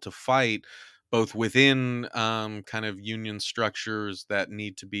battle to fight, both within kind of union structures that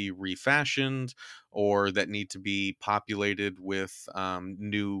need to be refashioned or that need to be populated with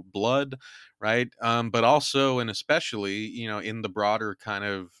new blood, right? But also and especially in the broader kind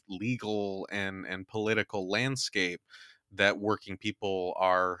of legal and political landscape that working people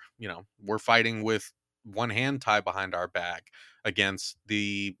are, we're fighting with one hand tied behind our back against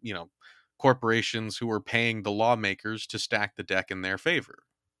the corporations who are paying the lawmakers to stack the deck in their favor.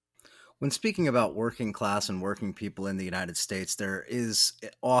 When speaking about working class and working people in the United States, there is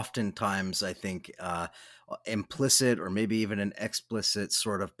oftentimes, I think, implicit or maybe even an explicit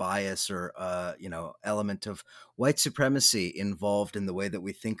sort of bias or element of white supremacy involved in the way that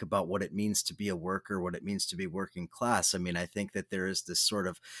we think about what it means to be a worker, what it means to be working class. I mean, I think that there is this sort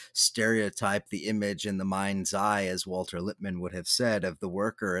of stereotype, the image in the mind's eye, as Walter Lippmann would have said, of the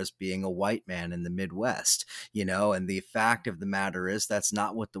worker as being a white man in the Midwest, and the fact of the matter is that's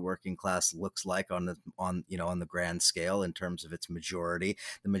not what the working class looks like on the grand scale in terms of its majority.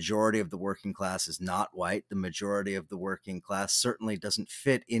 The majority of the working class is not white. unite the majority of the working class certainly doesn't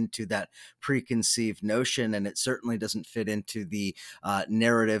fit into that preconceived notion, and it certainly doesn't fit into the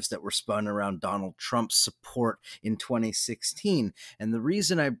narratives that were spun around Donald Trump's support in 2016. And the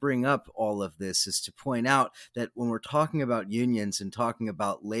reason I bring up all of this is to point out that when we're talking about unions and talking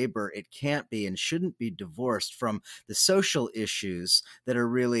about labor, it can't be and shouldn't be divorced from the social issues that are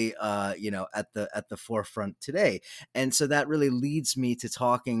really, at the forefront today. And so that really leads me to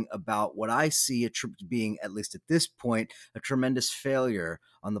talking about what I see being, at least at this point, a tremendous failure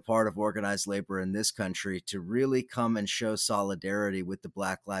on the part of organized labor in this country to really come and show solidarity with the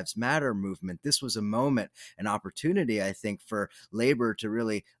Black Lives Matter movement. This was a moment, an opportunity, I think, for labor to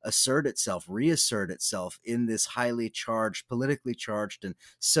really reassert itself in this highly charged, politically charged, and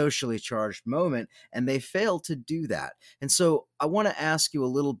socially charged moment. And they failed to do that. And so I want to ask you a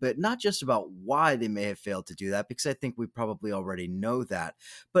little bit, not just about why they may have failed to do that, because I think we probably already know that,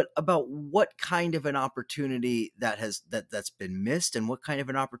 but about what kind of an opportunity that's been missed, and what kind of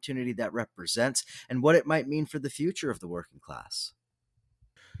an opportunity that represents, and what it might mean for the future of the working class.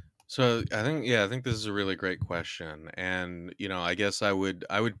 So I think this is a really great question, and I guess I would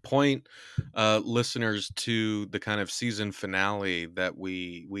point listeners to the kind of season finale that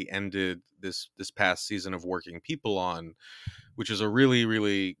we ended this past season of Working People on, which is a really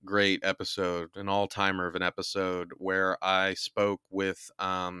really great episode, an all timer of an episode where I spoke with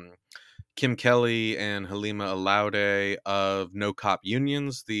Kim Kelly and Halima Alaude of No Cop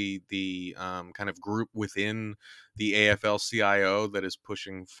Unions, the kind of group within the AFL-CIO that is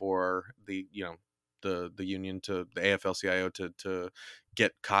pushing for the union, to the AFL-CIO to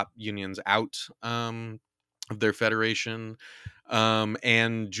get cop unions out of their federation,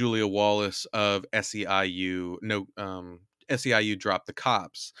 and Julia Wallace of SEIU. No, SEIU dropped the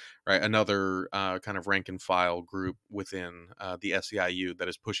cops, right? Another kind of rank and file group within the SEIU that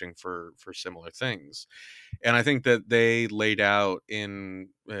is pushing for similar things. And I think that they laid out in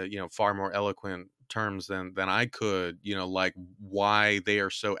far more eloquent terms than I could, like why they are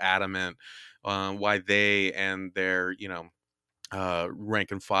so adamant, why they and their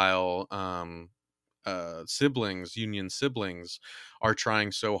rank and file union siblings, are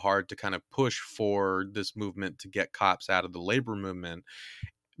trying so hard to kind of push for this movement to get cops out of the labor movement,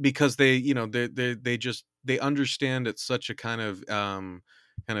 because they understand at such a kind of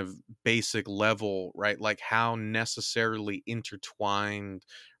basic level, right? Like how necessarily intertwined,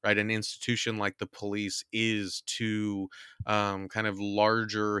 right, an institution like the police is to kind of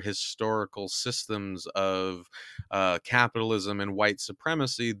larger historical systems of capitalism and white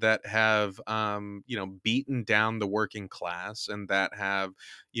supremacy that have beaten down the working class, and that have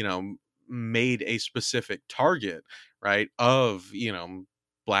made a specific target, right, of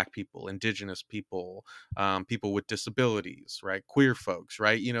Black people, indigenous people, people with disabilities, right, queer folks,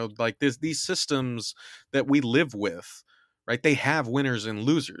 right, like these systems that we live with, right, they have winners and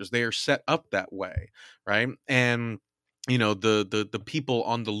losers. They are set up that way, right? And the people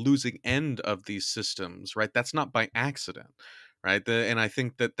on the losing end of these systems, right, that's not by accident, right? And I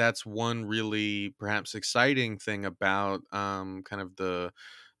think that that's one really perhaps exciting thing about kind of the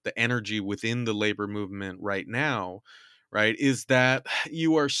energy within the labor movement right now, right, is that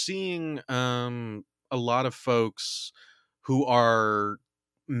you are seeing a lot of folks who are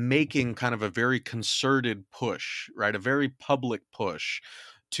making kind of a very concerted push, right, a very public push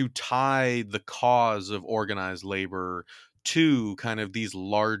to tie the cause of organized labor to kind of these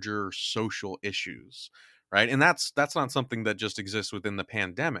larger social issues, right? And that's not something that just exists within the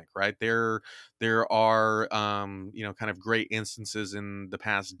pandemic, right? There are kind of great instances in the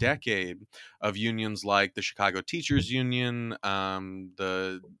past decade of unions like the Chicago Teachers Union,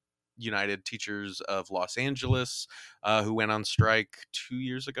 the United Teachers of Los Angeles, who went on strike 2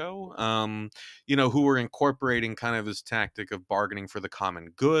 years ago, who were incorporating kind of this tactic of bargaining for the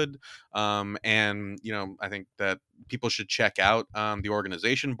common good. And I think that people should check out the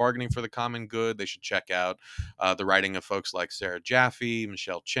organization Bargaining for the Common Good. They should check out the writing of folks like Sarah Jaffe,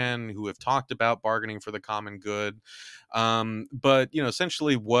 Michelle Chen, who have talked about bargaining for the common good. But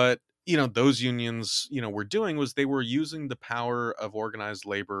essentially what those unions were doing was they were using the power of organized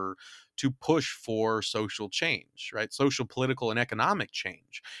labor to push for social change, right, social, political, and economic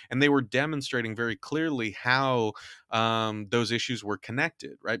change. And they were demonstrating very clearly how those issues were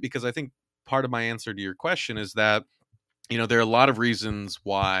connected, right? Because I think part of my answer to your question is that there are a lot of reasons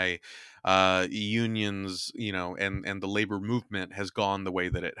why unions, and the labor movement has gone the way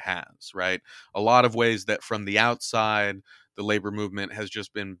that it has, right? A lot of ways that from the outside, the labor movement has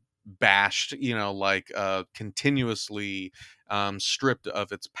just been bashed, continuously stripped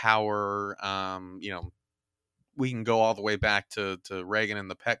of its power, we can go all the way back to Reagan and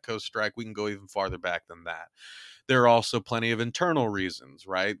the Petco strike. We can go even farther back than that. There are also plenty of internal reasons,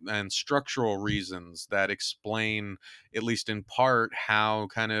 right? And structural reasons that explain, at least in part, how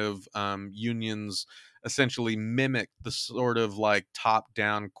kind of unions essentially mimic the sort of like top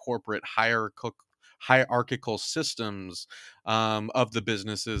down corporate hierarchical systems of the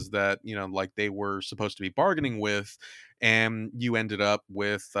businesses that, like they were supposed to be bargaining with. And you ended up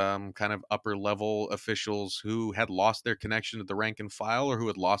with kind of upper level officials who had lost their connection to the rank and file, or who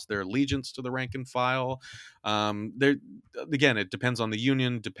had lost their allegiance to the rank and file. There, again, it depends on the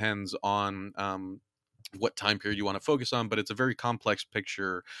union, depends on what time period you want to focus on, but it's a very complex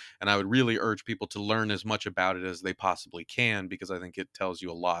picture, and I would really urge people to learn as much about it as they possibly can, because I think it tells you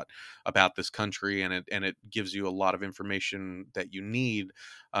a lot about this country, and it gives you a lot of information that you need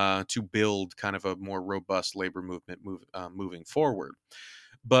to build kind of a more robust labor movement moving forward.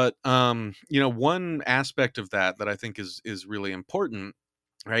 But one aspect of that I think is really important,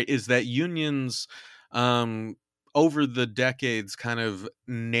 right, is that unions um over the decades kind of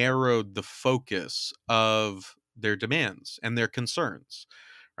narrowed the focus of their demands and their concerns,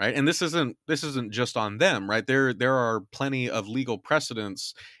 right? And this isn't just on them, right? There are plenty of legal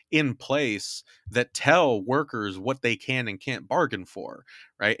precedents in place that tell workers what they can and can't bargain for,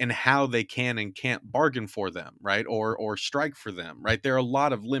 right? And how they can and can't bargain for them, right? Or strike for them, right? There are a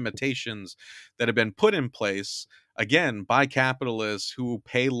lot of limitations that have been put in place, again, by capitalists who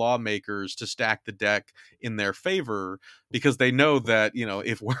pay lawmakers to stack the deck in their favor, because they know that,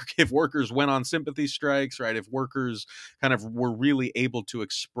 if workers went on sympathy strikes, right, if workers kind of were really able to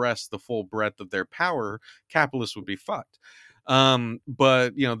express the full breadth of their power, capitalists would be fucked.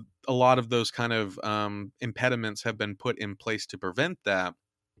 But a lot of those kind of impediments have been put in place to prevent that.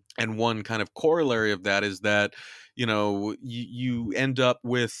 And one kind of corollary of that is that, you end up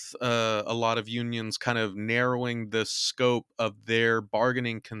with a lot of unions kind of narrowing the scope of their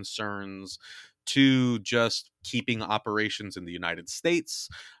bargaining concerns to just keeping operations in the United States,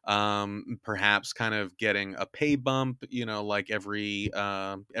 perhaps kind of getting a pay bump, like every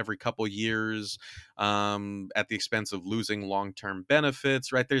couple years, at the expense of losing long-term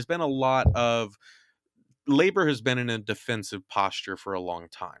benefits, right? There's been a lot of labor has been in a defensive posture for a long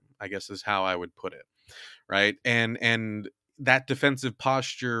time, I guess is how I would put it, right? And that defensive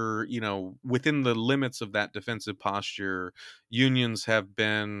posture, within the limits of that defensive posture, unions have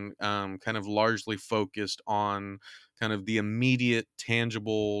been kind of largely focused on kind of the immediate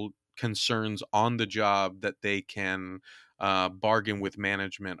tangible concerns on the job that they can bargain with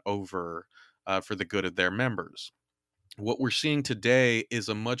management over, for the good of their members. What we're seeing today is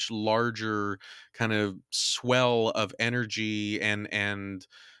a much larger kind of swell of energy and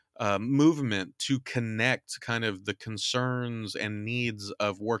movement to connect kind of the concerns and needs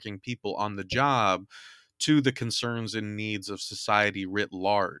of working people on the job to the concerns and needs of society writ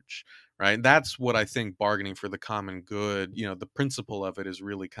large, right? That's what I think bargaining for the common good, the principle of it is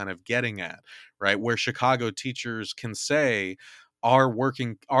really kind of getting at, right? Where Chicago teachers can say, our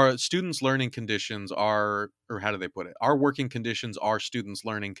students learning conditions are, or how do they put it, our working conditions are students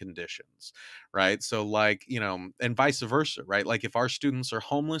learning conditions, right? So like, and vice versa, right? Like if our students are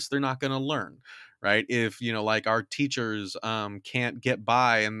homeless, they're not going to learn, right? If like our teachers can't get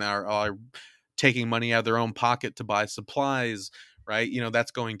by and are taking money out of their own pocket to buy supplies, right,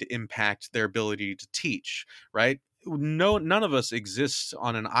 that's going to impact their ability to teach, right? No, none of us exists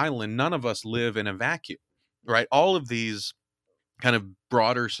on an island, none of us live in a vacuum, right? All of these kind of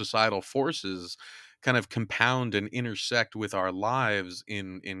broader societal forces kind of compound and intersect with our lives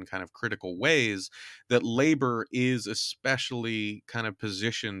in kind of critical ways that labor is especially kind of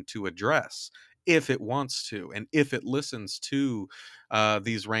positioned to address, if it wants to, and if it listens to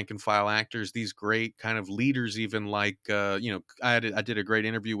these rank and file actors, these great kind of leaders, even like I did a great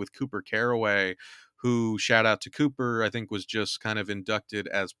interview with Cooper Caraway, who, shout out to Cooper, I think was just kind of inducted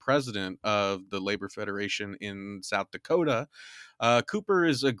as president of the Labor Federation in South Dakota. Cooper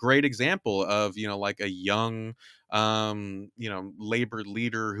is a great example of, like a young, labor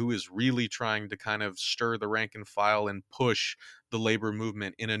leader who is really trying to kind of stir the rank and file and push the labor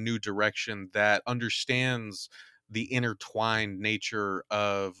movement in a new direction that understands the intertwined nature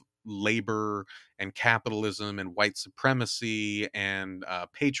of labor and capitalism and white supremacy and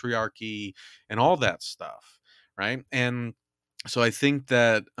patriarchy and all that stuff, right? And so I think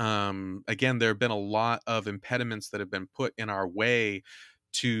that again, there have been a lot of impediments that have been put in our way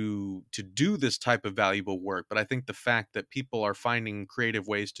to do this type of valuable work. But I think the fact that people are finding creative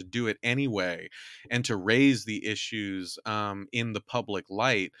ways to do it anyway and to raise the issues in the public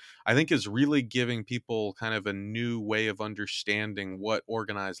light, I think is really giving people kind of a new way of understanding what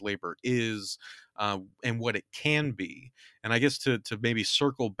organized labor is, and what it can be. And I guess to maybe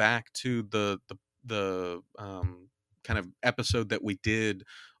circle back to the kind of episode that we did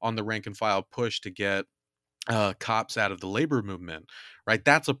on the rank and file push to get cops out of the labor movement, right?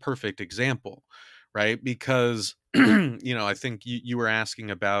 That's a perfect example, right? Because I think you were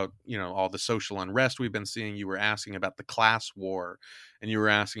asking about, all the social unrest we've been seeing. You were asking about the class war, and you were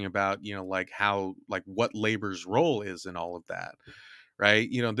asking about, like how, like what labor's role is in all of that, right?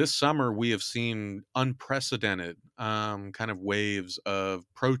 This summer we have seen unprecedented kind of waves of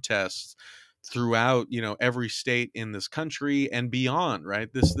protests throughout every state in this country and beyond,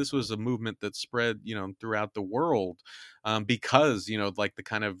 right? This was a movement that spread throughout the world, because like the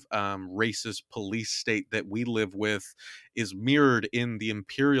kind of racist police state that we live with is mirrored in the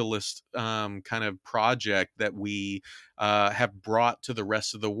imperialist kind of project that we have brought to the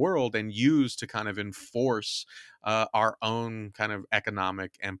rest of the world and used to kind of enforce our own kind of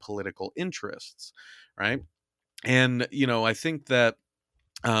economic and political interests, right? And I think that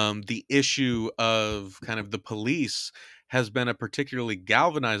the issue of kind of the police has been a particularly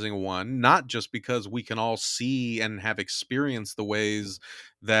galvanizing one, not just because we can all see and have experienced the ways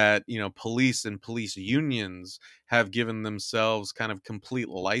that, police and police unions have given themselves kind of complete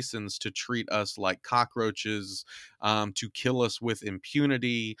license to treat us like cockroaches, to kill us with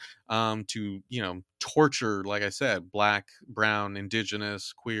impunity, to, torture, like I said, Black, brown,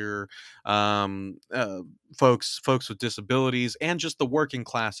 indigenous, queer, folks with disabilities, and just the working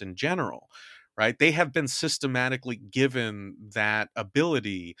class in general, right? They have been systematically given that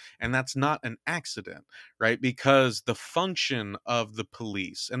ability, and that's not an accident, right? Because the function of the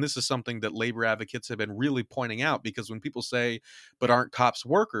police, and this is something that labor advocates have been really pointing out, because when people say, but aren't cops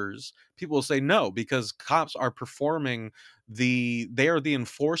workers? People will say no, because cops are performing they are the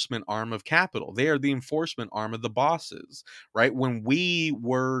enforcement arm of capital. They are the enforcement arm of the bosses, right? When we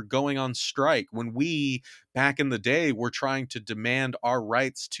were going on strike, when we back in the day were trying to demand our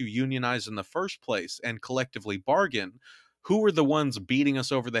rights to unionize in the first place and collectively bargain, who were the ones beating us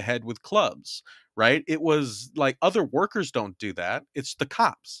over the head with clubs, right? It was like, other workers don't do that. It's the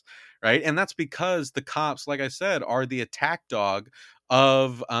cops, right? And that's because the cops, like I said, are the attack dog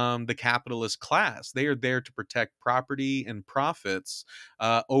of the capitalist class. They are there to protect property and profits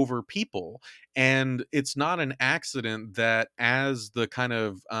over people. And it's not an accident that as the kind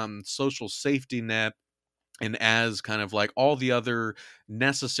of social safety net, and as kind of like all the other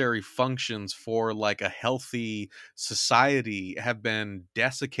necessary functions for like a healthy society have been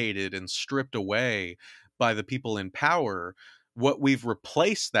desiccated and stripped away by the people in power, what we've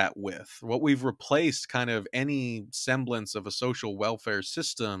replaced that with, what we've replaced kind of any semblance of a social welfare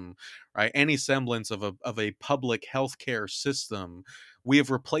system, right? Any semblance of a public healthcare system, we have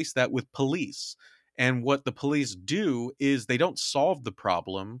replaced that with police. And what the police do is they don't solve the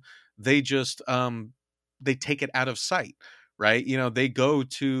problem. They just they take it out of sight, right? They go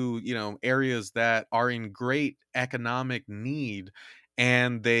to areas that are in great economic need,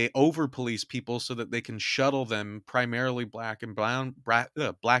 and they over police people so that they can shuttle them, primarily black and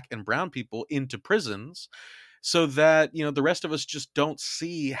brown people, into prisons, so that the rest of us just don't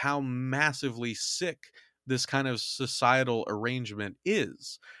see how massively sick this kind of societal arrangement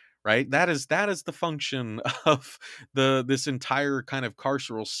is, right? That is the function of this entire kind of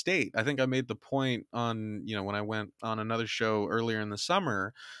carceral state. I think I made the point on when I went on another show earlier in the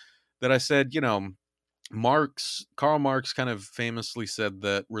summer, that I said, Karl Marx kind of famously said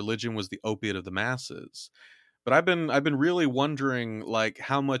that religion was the opiate of the masses. But I've been really wondering, like,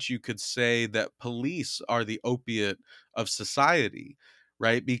 how much you could say that police are the opiate of society,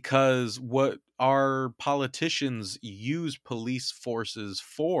 right? Because what our politicians use police forces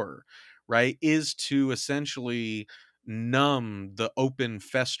for, right, is to essentially numb the open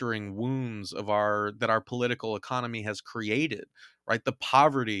festering wounds of our political economy has created, right? The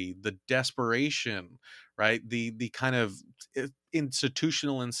poverty, the desperation, right? The kind of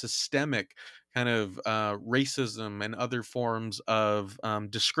institutional and systemic kind of racism and other forms of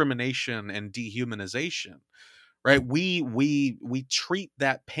discrimination and dehumanization, right? We treat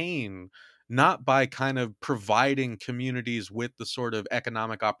that pain not by kind of providing communities with the sort of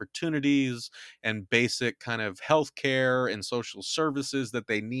economic opportunities and basic kind of healthcare and social services that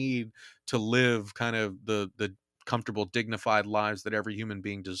they need to live kind of the comfortable, dignified lives that every human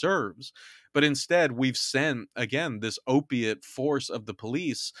being deserves. But instead, we've sent, again, this opiate force of the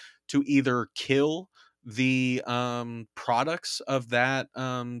police to either kill the products of that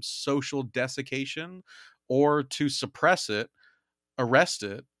social desiccation, or to suppress it, arrest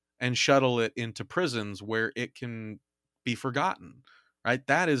it, and shuttle it into prisons where it can be forgotten. Right?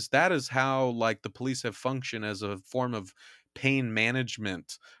 That is how, like, the police have functioned as a form of pain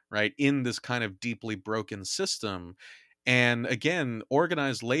management, right, in this kind of deeply broken system. And again,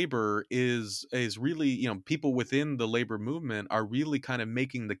 organized labor is really, people within the labor movement are really kind of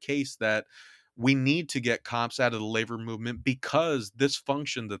making the case that we need to get cops out of the labor movement, because this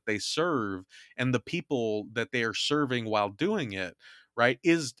function that they serve and the people that they are serving while doing it, right,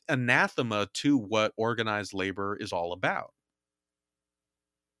 is anathema to what organized labor is all about.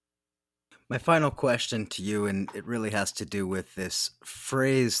 My final question to you, and it really has to do with this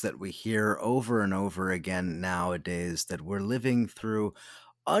phrase that we hear over and over again nowadays, that we're living through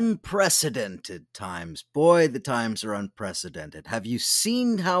unprecedented times. Boy, the times are unprecedented. Have you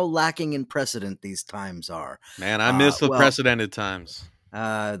seen how lacking in precedent these times are? Man, I miss the Well, precedented times.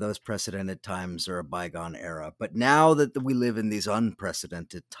 those precedented times are a bygone era. But now that we live in these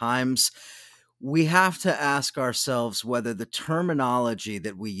unprecedented times, we have to ask ourselves whether the terminology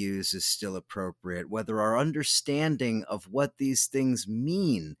that we use is still appropriate, whether our understanding of what these things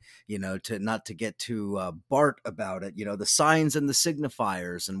mean, to not to get too Bart about it, the signs and the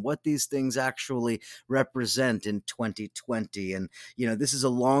signifiers and what these things actually represent in 2020. And, this is a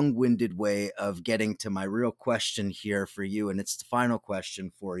long winded way of getting to my real question here for you. And it's the final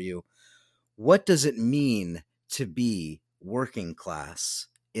question for you. What does it mean to be working class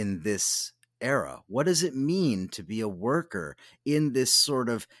in this era? What does it mean to be a worker in this sort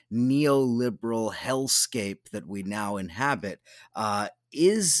of neoliberal hellscape that we now inhabit?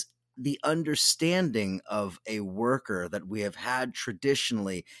 Is the understanding of a worker that we have had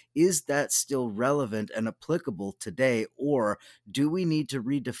traditionally, is that still relevant and applicable today? Or do we need to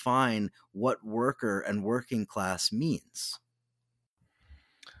redefine what worker and working class means?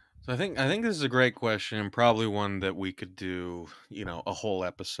 So I think this is a great question, and probably one that we could do, a whole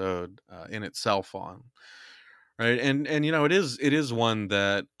episode in itself on, right? And it is one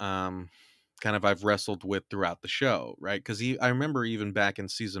that kind of I've wrestled with throughout the show, right? Because I remember even back in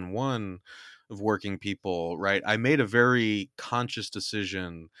season 1 of Working People, right? I made a very conscious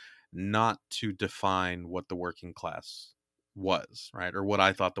decision not to define what the working class was, right? Or what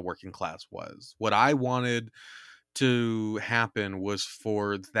I thought the working class was. What I wanted to happen was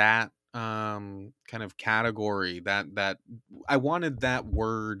for that kind of category, that I wanted that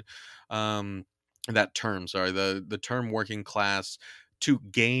word, that term, sorry, the term working class, to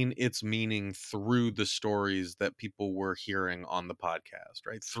gain its meaning through the stories that people were hearing on the podcast,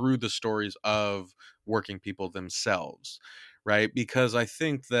 right? Through the stories of working people themselves, right? Because I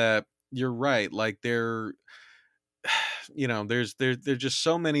think that you're right, like there's just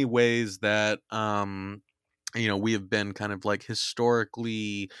so many ways that we have been kind of like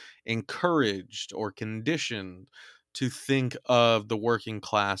historically encouraged or conditioned to think of the working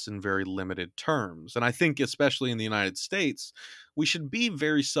class in very limited terms. And I think, especially in the United States, we should be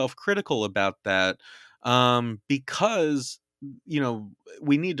very self-critical about that, because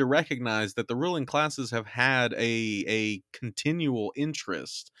we need to recognize that the ruling classes have had a continual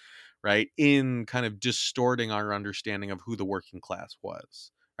interest, right, in kind of distorting our understanding of who the working class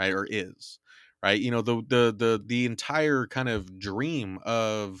was, right, or is, right. The entire kind of dream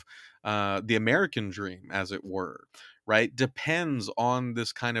of the American dream, as it were, right, depends on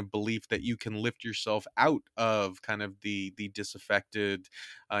this kind of belief that you can lift yourself out of kind of the disaffected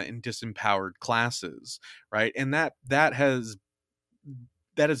and disempowered classes, right. And that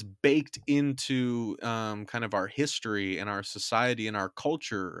is baked into kind of our history and our society and our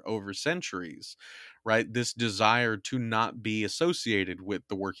culture over centuries, right? This desire to not be associated with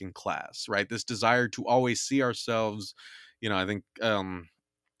the working class, right? This desire to always see ourselves, I think,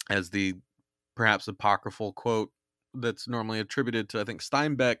 as the perhaps apocryphal quote that's normally attributed to, I think,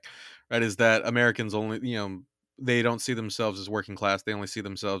 Steinbeck, right, is that Americans only, they don't see themselves as working class. They only see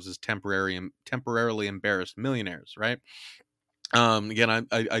themselves as temporarily embarrassed millionaires, right? Again,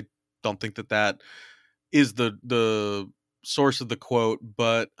 I don't think that is the source of the quote,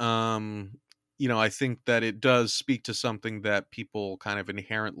 but I think that it does speak to something that people kind of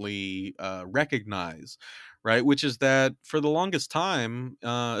inherently recognize, right? Which is that for the longest time,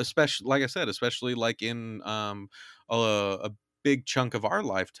 especially, like I said, especially like in a big chunk of our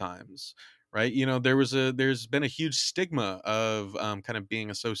lifetimes, right? There's been a huge stigma of kind of being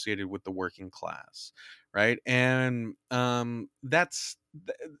associated with the working class, right? And that's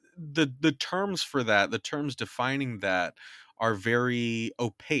the terms for that, the terms defining that, are very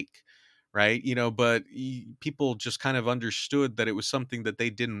opaque, right? But people just kind of understood that it was something that they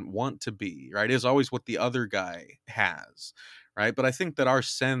didn't want to be, right? Is always what the other guy has, right? But I think that our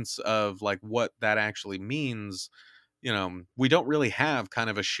sense of like what that actually means, we don't really have kind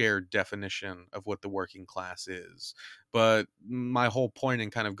of a shared definition of what the working class is. But my whole point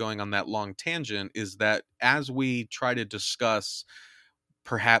in kind of going on that long tangent is that as we try to discuss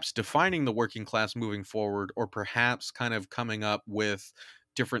perhaps defining the working class moving forward, or perhaps kind of coming up with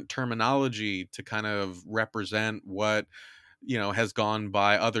different terminology to kind of represent what has gone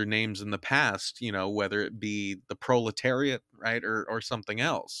by other names in the past, whether it be the proletariat, right, or something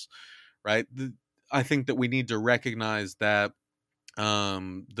else, right. I think that we need to recognize that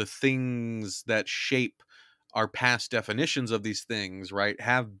the things that shape our past definitions of these things, right,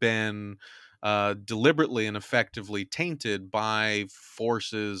 have been deliberately and effectively tainted by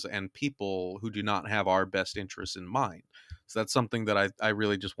forces and people who do not have our best interests in mind. So that's something that I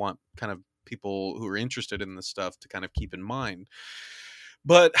really just want kind of people who are interested in this stuff to kind of keep in mind.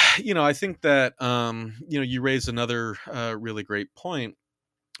 But I think that you raise another really great point,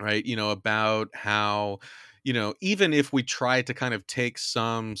 right, about how even if we try to kind of take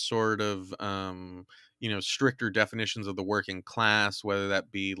some sort of stricter definitions of the working class, whether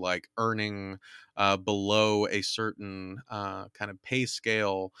that be like earning below a certain kind of pay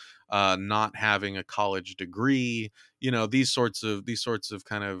scale, not having a college degree, these sorts of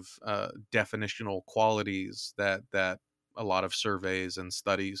kind of definitional qualities that a lot of surveys and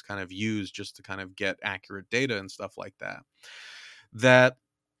studies kind of use just to kind of get accurate data and stuff like that that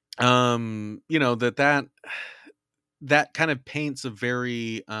kind of paints a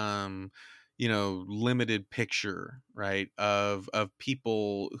very limited picture, right, of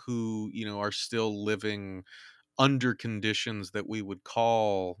people who are still living under conditions that we would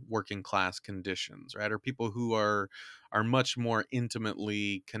call working class conditions, right, or people who are much more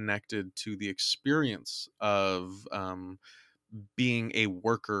intimately connected to the experience of being a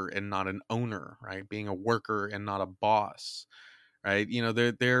worker and not an owner, right, being a worker and not a boss, right.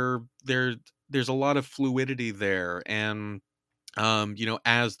 There's a lot of fluidity there. And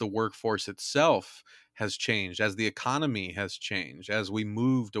as the workforce itself has changed, as the economy has changed, as we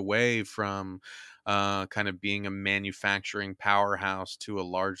moved away from kind of being a manufacturing powerhouse to a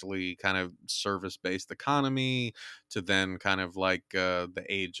largely kind of service-based economy, to then kind of like the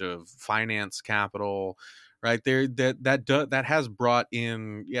age of finance capital, right there, that has brought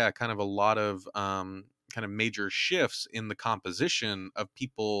in, yeah, kind of a lot of kind of major shifts in the composition of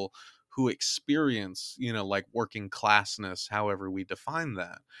people who experience, like working classness, however we define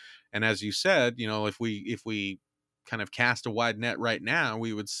that. And as you said, if we kind of cast a wide net right now,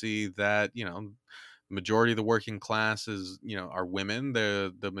 we would see that, the majority of the working class is, are women.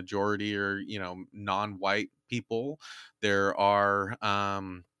 The majority are, non-white people. There are,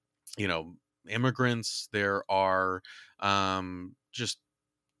 you know, immigrants. There are just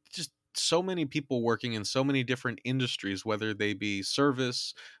so many people working in so many different industries, whether they be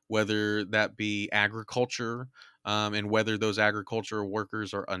service, whether that be agriculture, and whether those agricultural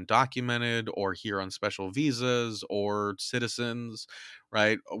workers are undocumented or here on special visas or citizens,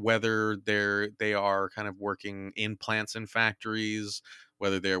 right? Whether they are kind of working in plants and factories,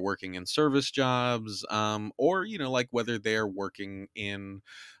 whether they're working in service jobs, or like whether they're working in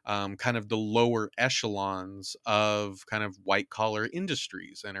kind of the lower echelons of kind of white collar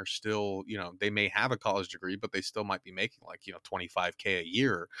industries, and are still, they may have a college degree, but they still might be making like 25K a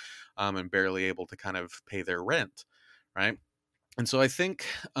year, and barely able to kind of pay their rent, right? And so I think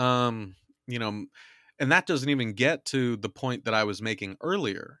you know and that doesn't even get to the point that I was making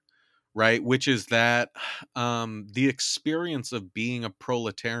earlier, right, which is that the experience of being a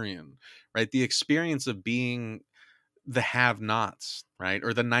proletarian, right, the experience of being the have-nots, right?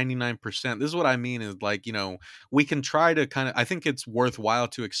 Or the 99%. This is what I mean is like, we can try to kind of, I think it's worthwhile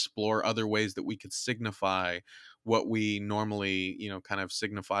to explore other ways that we could signify what we normally, kind of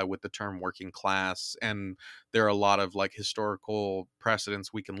signify with the term working class. And there are a lot of like historical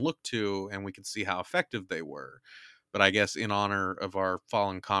precedents we can look to, and we can see how effective they were. But I guess in honor of our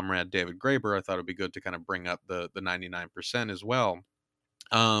fallen comrade David Graeber, I thought it'd be good to kind of bring up the 99% as well.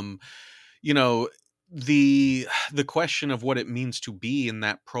 Um, you know, the question of what it means to be in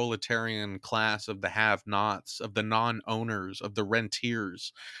that proletarian class of the have-nots, of the non-owners, of the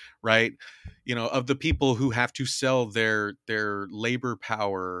rentiers, right? Of the people who have to sell their labor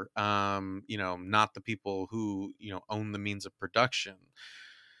power, not the people who own the means of production.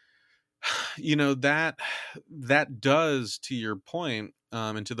 That does, to your point,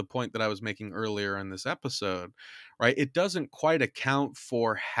 and to the point that I was making earlier in this episode, right, it doesn't quite account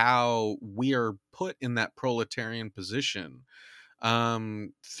for how we are put in that proletarian position,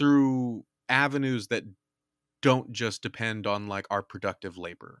 through avenues that don't just depend on like our productive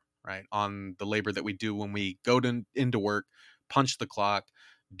labor, right? On the labor that we do when we go into work, punch the clock,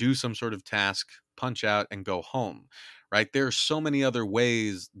 do some sort of task, punch out, and go home, right? There are so many other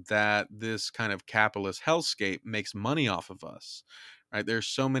ways that this kind of capitalist hellscape makes money off of us, right? There's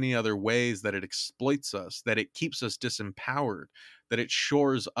so many other ways that it exploits us, that it keeps us disempowered, that it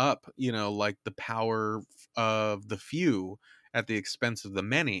shores up, like the power of the few at the expense of the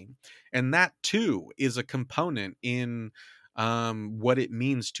many. And that too is a component in what it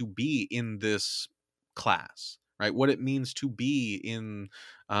means to be in this class, right? What it means to be in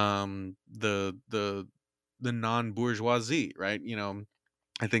the non-bourgeoisie, right?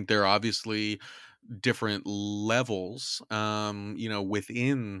 I think there are obviously different levels,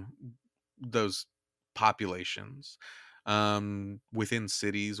 within those populations, within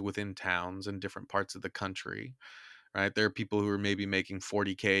cities, within towns, and different parts of the country, right? There are people who are maybe making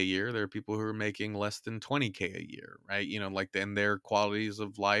 40K a year. There are people who are making less than 20K a year, right? And their qualities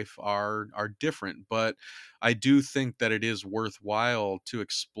of life are different. But I do think that it is worthwhile to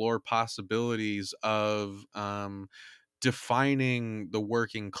explore possibilities of defining the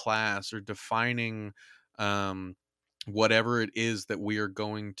working class, or defining um, whatever it is that we are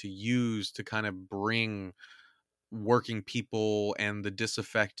going to use to kind of bring working people and the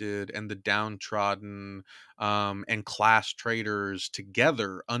disaffected and the downtrodden, and class traders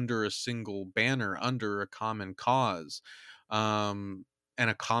together under a single banner, under a common cause, and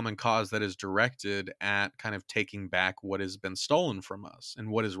a common cause that is directed at kind of taking back what has been stolen from us and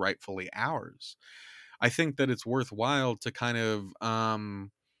what is rightfully ours. I think that it's worthwhile to kind of,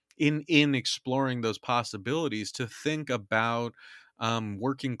 in exploring those possibilities, to think about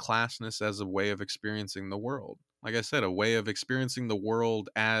working classness as a way of experiencing the world. Like I said, a way of experiencing the world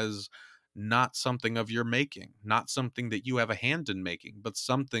as not something of your making, not something that you have a hand in making, but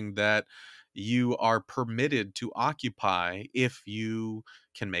something that you are permitted to occupy if you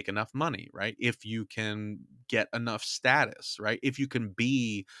can make enough money, right? If you can get enough status, right? If you can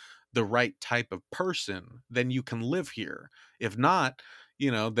be the right type of person, then you can live here. If not,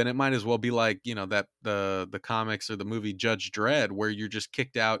 then it might as well be like, that the comics or the movie Judge Dredd, where you're just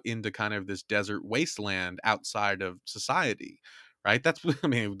kicked out into kind of this desert wasteland outside of society, right? That's I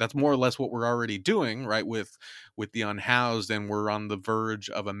mean, that's more or less what we're already doing, right? With the unhoused, and we're on the verge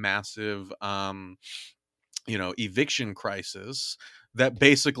of a massive eviction crisis that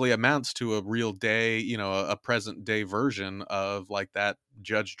basically amounts to a real day, a present day version of like that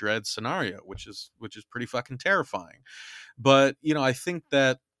Judge Dredd scenario, which is pretty fucking terrifying. But I think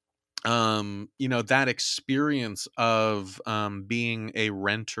that that experience of being a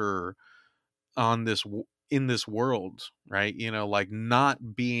renter on in this world, right? Like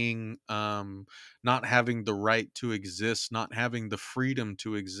not being, not having the right to exist, not having the freedom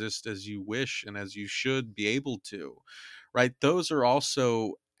to exist as you wish and as you should be able to, right? Those are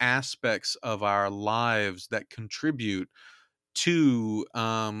also aspects of our lives that contribute to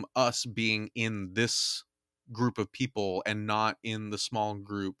us being in this group of people and not in the small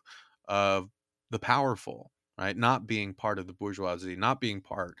group of the powerful, right? Not being part of the bourgeoisie, not being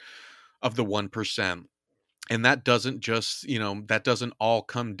part of the 1%. And that doesn't just, that doesn't all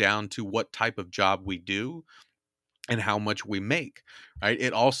come down to what type of job we do and how much we make, right?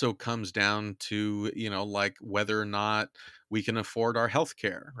 It also comes down to, like whether or not we can afford our health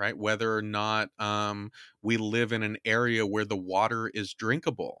care, right? Whether or not we live in an area where the water is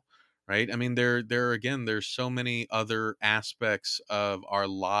drinkable, right? I mean, again, there's so many other aspects of our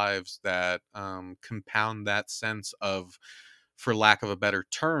lives that compound that sense of, for lack of a better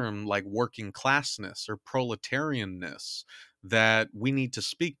term, like working classness or proletarianness, that we need to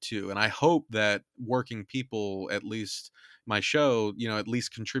speak to. And I hope that working people, at least my show, at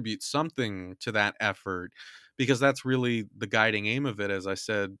least contribute something to that effort, because that's really the guiding aim of it, as I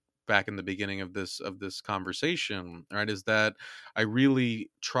said back in the beginning of this conversation, right? Is that I really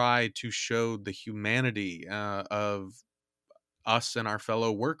try to show the humanity of us and our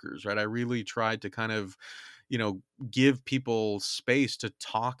fellow workers, right? I really tried to kind of, give people space to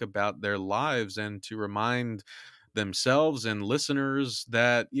talk about their lives and to remind themselves and listeners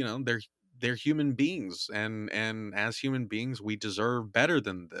that, they're human beings, and as human beings we deserve better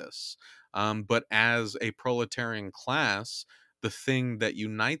than this. But as a proletarian class, the thing that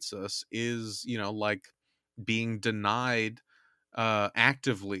unites us is, like being denied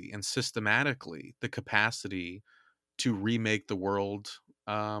actively and systematically the capacity to remake the world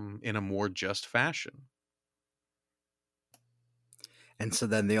in a more just fashion. And so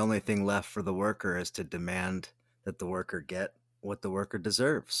then the only thing left for the worker is to demand that the worker get what the worker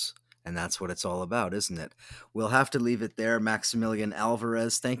deserves. And that's what it's all about, isn't it? We'll have to leave it there. Maximilian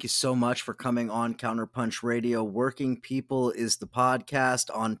Alvarez, thank you so much for coming on Counterpunch Radio. Working People is the podcast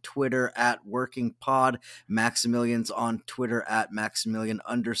on Twitter at Working Pod. Maximilian's on Twitter at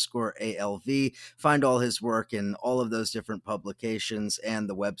Maximilian_ALV. Find all his work in all of those different publications and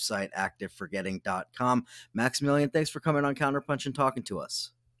the website activeforgetting.com. Maximilian, thanks for coming on Counterpunch and talking to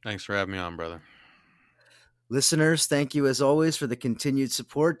us. Thanks for having me on, brother. Listeners, thank you as always for the continued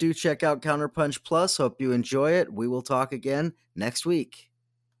support. Do check out Counterpunch Plus. Hope you enjoy it. We will talk again next week.